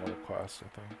be a fun little quest,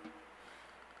 I think.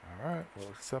 Alright, we'll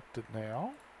accept it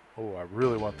now. Oh, I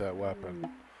really want that weapon.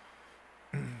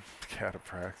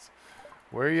 Cataphracts.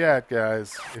 Where you at,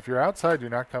 guys? If you're outside, you're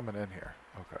not coming in here.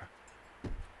 Okay.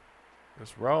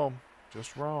 Just roam.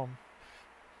 Just roam.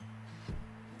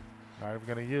 Not even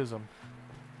going to use them.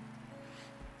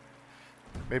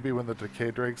 Maybe when the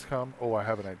decay drakes come. Oh, I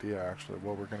have an idea, actually.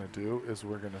 What we're going to do is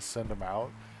we're going to send them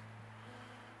out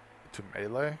to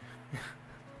melee.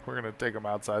 We're going to take them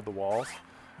outside the walls.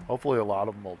 Hopefully a lot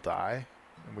of them will die,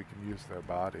 and we can use their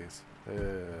bodies.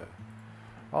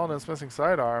 Oh, and it's missing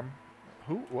sidearm.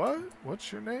 Who? What?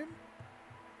 What's your name?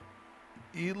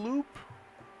 E-loop?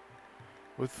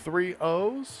 With 3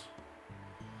 O's?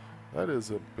 That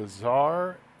is a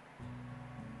bizarre...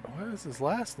 What is his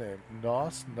last name?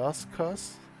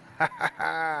 Nuskus?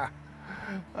 I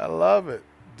love it.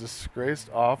 Disgraced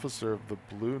officer of the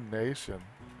Blue Nation.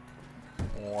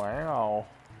 Wow.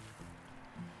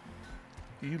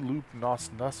 E-loop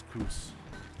Nuskus.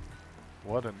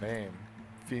 What a name.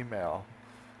 Female.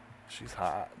 She's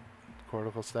hot.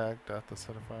 Cortical stack, death to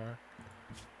set afire.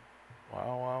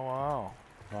 Wow, wow,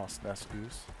 wow.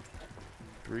 Nuskus.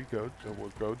 3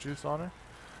 go juice on her.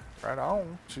 Right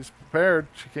on. She's prepared.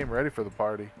 She came ready for the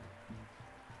party.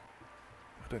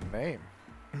 What a name.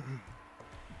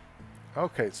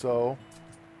 Okay, so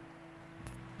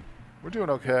We're doing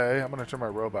okay. I'm going to turn my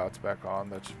robots back on.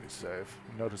 That should be safe.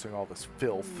 I'm noticing all this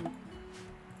filth.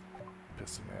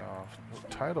 Pissing me off. No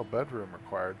title bedroom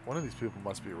required. One of these people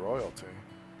must be royalty.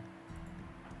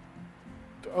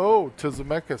 Oh,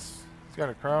 Tzemekis. He's got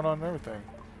a crown on and everything.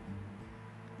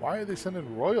 Why are they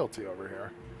sending royalty over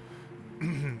here?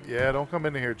 Yeah, don't come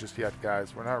into here just yet,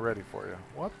 guys. We're not ready for you.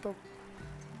 What the...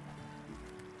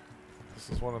 This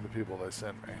is one of the people they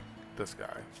sent me. This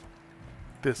guy.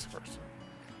 This person.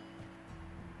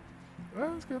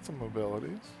 Well, he's got some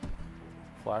abilities.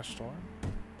 Flash Storm.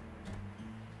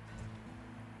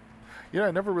 Yeah,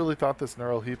 I never really thought this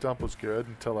Neural Heat Dump was good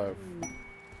until I've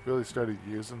really started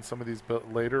using some of these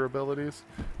later abilities.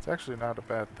 It's actually not a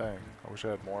bad thing. I wish I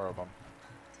had more of them.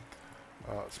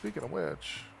 Speaking of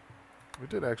which, we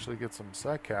did actually get some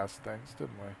sidecast things,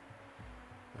 didn't we?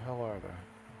 The hell are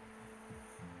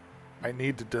they? I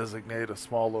need to designate a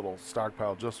small little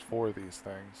stockpile just for these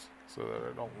things so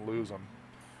that I don't lose them.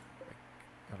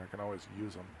 And I can always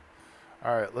use them.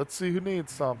 Alright, let's see who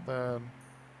needs something.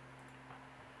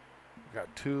 We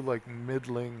got two, like,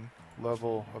 middling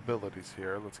level abilities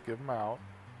here. Let's give them out.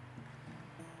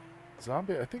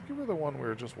 Zombie, I think you were the one we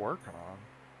were just working on.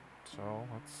 So,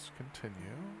 let's continue.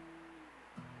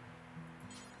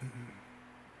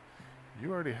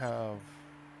 You already have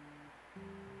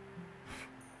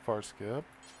Far Skip.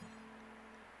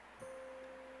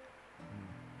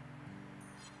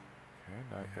 Okay,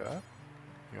 not yet.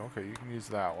 Okay, you can use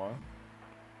that one.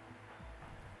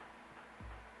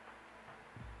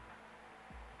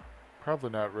 Probably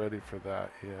not ready for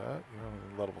that yet. You're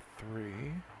only level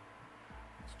 3.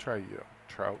 Let's try you.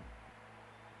 Trout.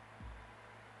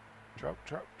 Trout.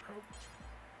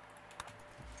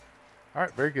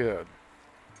 Alright, very good.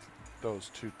 Those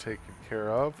two taken care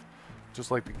of. Just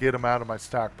like to get them out of my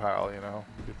stockpile, you know.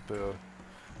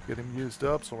 Get them used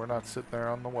up so we're not sitting there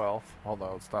on the wealth.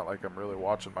 Although it's not like I'm really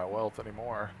watching my wealth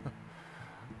anymore.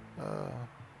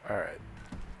 Alright.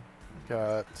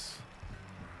 Got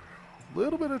a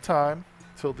little bit of time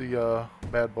till the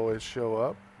bad boys show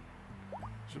up.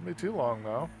 Shouldn't be too long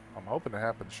though. I'm hoping it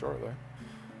happens shortly.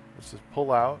 Let's just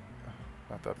pull out.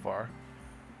 Not that far.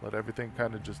 Let everything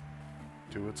kind of just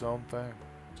do its own thing.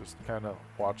 Just kind of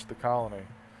watch the colony.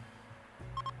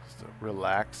 Just a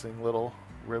relaxing little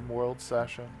RimWorld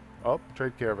session. Oh,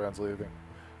 trade caravan's leaving.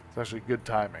 It's actually good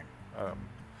timing.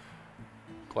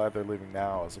 Glad they're leaving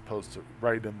now as opposed to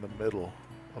right in the middle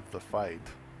of the fight,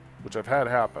 which I've had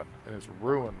happen and has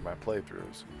ruined my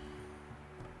playthroughs.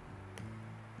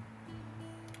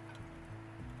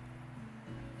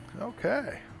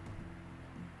 Okay.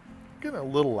 Getting a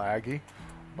little laggy.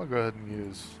 I'm gonna go ahead and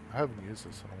use... I haven't used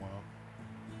this in a while.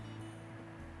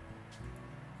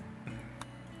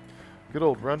 Good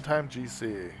old Runtime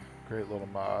GC. Great little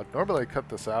mod. Normally I cut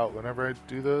this out whenever I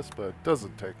do this, but it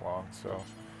doesn't take long, so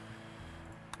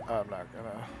I'm not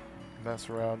gonna mess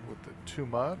around with it too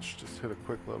much. Just hit a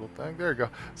quick little thing. There you go.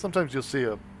 Sometimes you'll see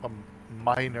a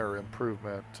minor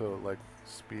improvement to like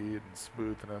speed and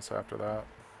smoothness after that.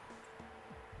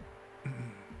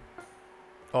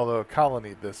 Although a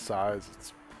colony this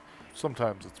size,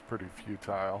 sometimes it's pretty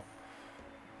futile.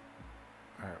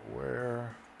 Alright,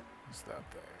 where is that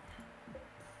thing?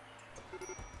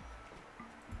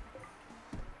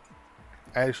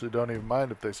 I actually don't even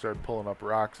mind if they start pulling up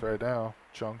rocks right now.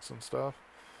 Chunks and stuff.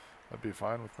 That'd be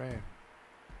fine with me.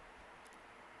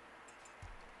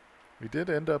 We did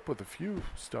end up with a few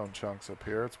stone chunks up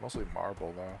here. It's mostly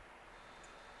marble though.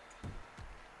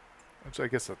 Which I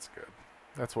guess that's good.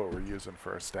 That's what we're using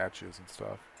for our statues and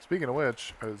stuff. Speaking of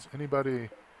which, is anybody...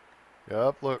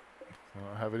 Yep, look. I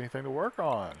don't have anything to work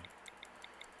on.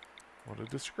 What a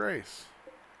disgrace.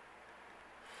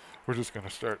 We're just going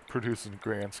to start producing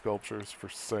grand sculptures for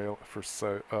sale, for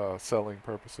selling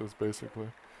purposes, basically.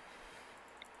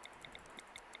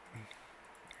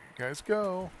 You guys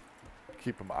go.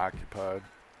 Keep them occupied.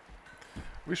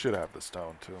 We should have the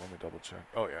stone, too. Let me double check.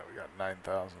 Oh, yeah, we got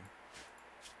 9,000.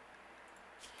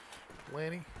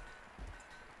 Plenty.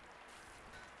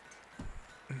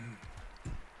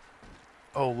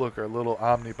 Oh, look, our little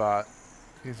Omnibot.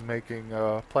 He's making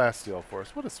plasteel for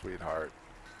us. What a sweetheart.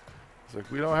 He's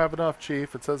like, we don't have enough,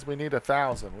 Chief. It says we need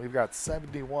 1,000. We've got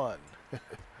 71.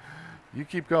 You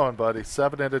keep going, buddy.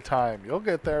 7 at a time. You'll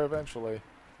get there eventually.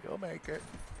 You'll make it.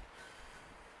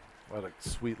 What a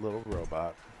sweet little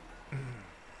robot.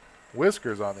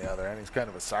 Whiskers, on the other hand, he's kind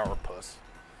of a sourpuss.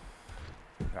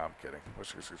 No, I'm kidding.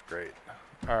 Whiskers is great.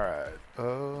 Alright.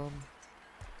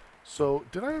 So,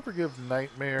 did I ever give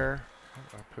Nightmare...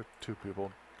 I picked 2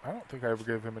 people. I don't think I ever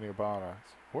gave him any Abana.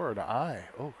 Or an eye.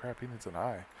 Oh, crap, he needs an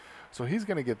eye. So he's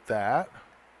going to get that.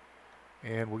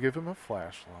 And we'll give him a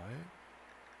flashlight.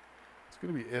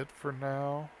 going to be it for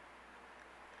now.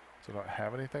 So I don't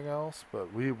have anything else,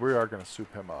 but we are going to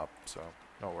soup him up, so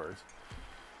no worries.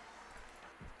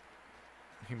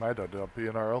 He might end up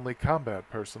being our only combat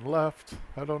person left.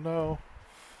 I don't know.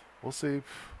 We'll see.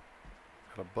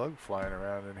 Got a bug flying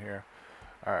around in here.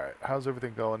 Alright, how's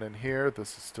everything going in here?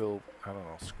 This is still, I don't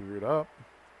know, screwed up.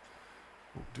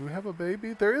 Do we have a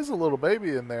baby? There is a little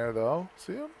baby in there, though.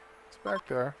 See him? It's back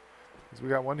there. Because we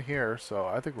got one here, so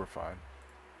I think we're fine.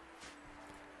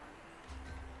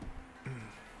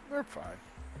 They're fine.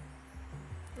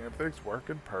 Everything's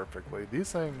working perfectly.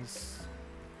 These things,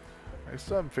 I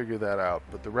still haven't figured that out.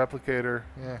 But the replicator,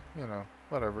 yeah, you know,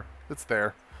 whatever. It's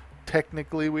there.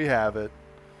 Technically, we have it.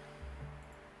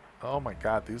 Oh my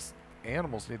god, these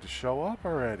animals need to show up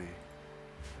already.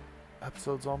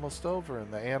 Episode's almost over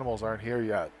and the animals aren't here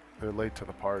yet. They're late to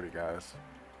the party, guys.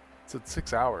 It's at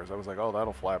 6 hours. I was like, oh,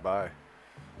 that'll fly by.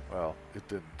 Well, it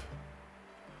didn't.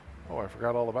 Oh, I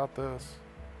forgot all about this.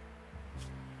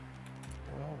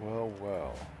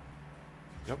 Well.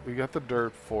 Yep, we got the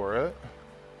dirt for it.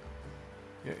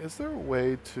 Yeah, is there a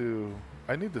way to...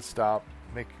 I need to stop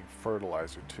making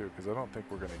fertilizer too, because I don't think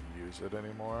we're going to use it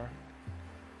anymore.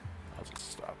 I'll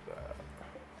just stop that.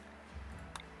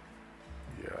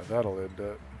 Yeah, that'll end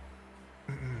it.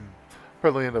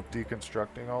 Probably end up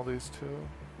deconstructing all these too.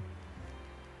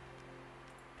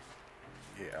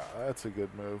 Yeah, that's a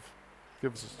good move.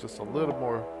 Gives us just a little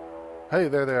more... Hey,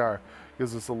 there they are.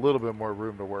 Gives us a little bit more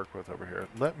room to work with over here.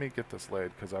 Let me get this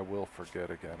laid, because I will forget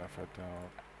again if I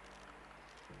don't.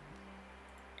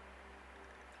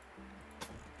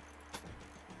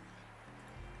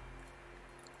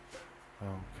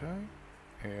 Okay.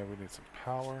 And we need some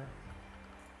power.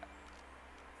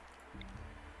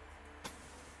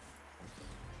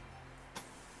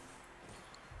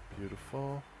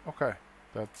 Beautiful. Okay.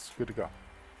 That's good to go.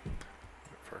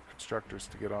 For our constructors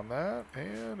to get on that.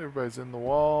 And everybody's in the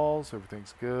walls.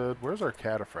 Everything's good. Where's our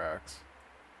cataphracts?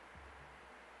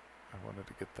 I wanted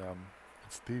to get them.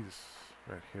 It's these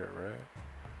right here, right?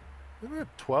 Isn't it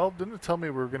 12? Didn't it tell me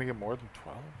we were going to get more than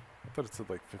 12? I thought it said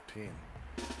like 15.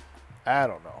 I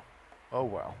don't know. Oh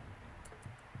well.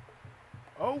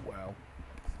 Oh well.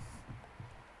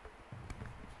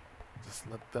 Just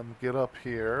let them get up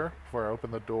here before I open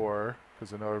the door,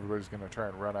 because I know everybody's going to try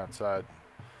and run outside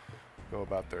and go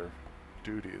about their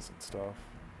duties and stuff.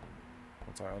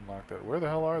 Once I unlock that. Where the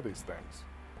hell are these things?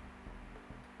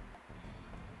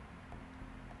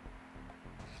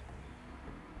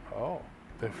 Oh,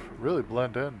 they really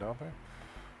blend in, don't they?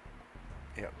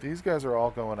 Yeah, these guys are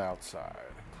all going outside.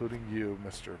 Including you,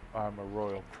 Mr. I'm a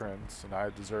royal prince, and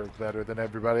I deserve better than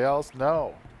everybody else.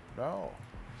 No. No.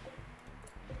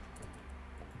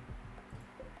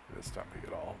 This time we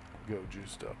get all go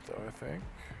juiced up, though, I think.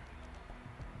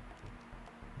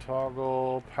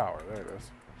 Toggle power. There it is.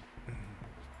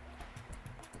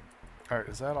 Alright,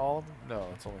 is that all of them? No,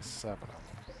 it's only 7 of them.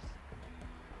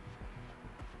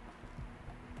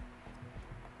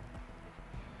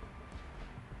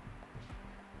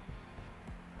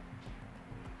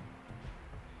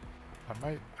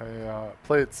 I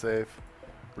play it safe,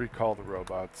 recall the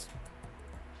robots.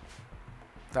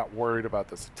 Not worried about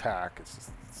this attack.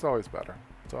 It's always better.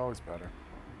 It's always better.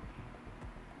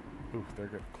 Ooh, they're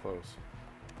getting close.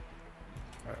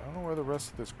 I don't know where the rest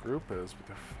of this group is, but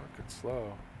they're fucking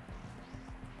slow.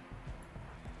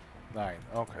 9.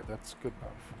 Okay, that's good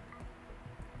enough.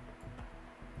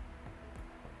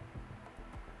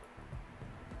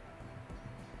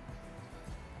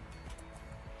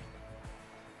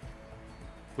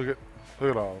 Look at all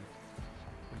of them.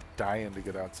 I'm dying to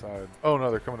get outside. Oh no,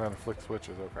 they're coming down to flick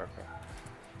switches. Okay.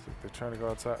 So they're trying to go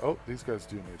outside. Oh, these guys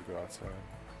do need to go outside.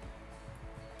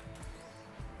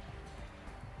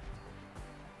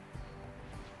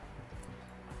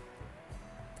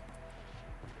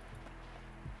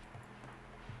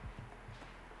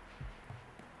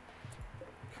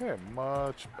 Okay,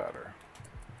 much better.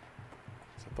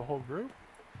 Is that the whole group?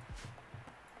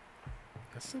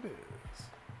 Yes, it is.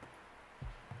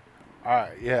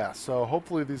 Alright, yeah, so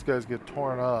hopefully these guys get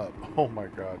torn up. Oh my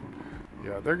god.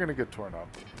 Yeah, they're gonna get torn up.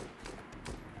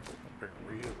 Bring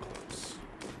real close.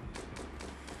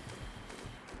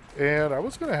 And I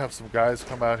was gonna have some guys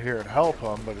come out here and help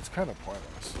them, but it's kind of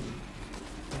pointless.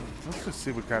 Let's just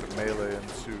see what kind of melee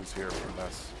ensues here from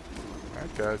this.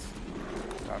 Alright guys,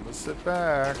 time to sit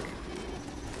back,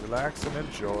 relax and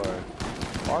enjoy.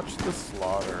 Watch the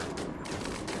slaughter.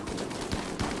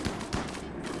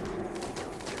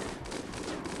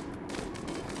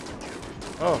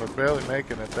 Oh, they're barely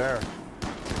making it there.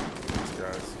 These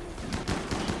guys.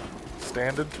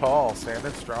 Standing tall,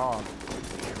 standing strong.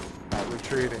 Not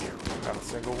retreating. Not a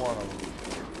single one of them.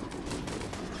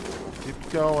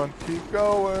 Keep going. Keep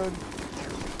going.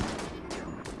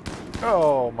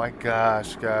 Oh my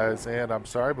gosh, guys. And I'm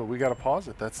sorry, but we got to pause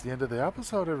it. That's the end of the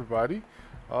episode, everybody.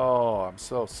 Oh, I'm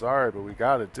so sorry, but we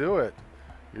got to do it.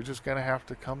 You're just going to have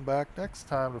to come back next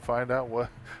time to find out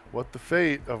what the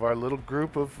fate of our little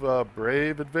group of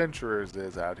brave adventurers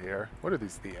is out here. What are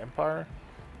these, the Empire?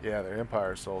 Yeah, they're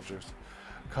Empire soldiers.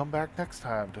 Come back next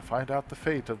time to find out the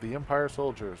fate of the Empire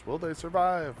soldiers. Will they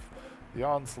survive the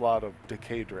onslaught of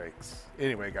decay drakes?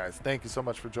 Anyway, guys, thank you so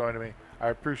much for joining me. I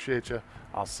appreciate you.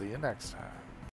 I'll see you next time.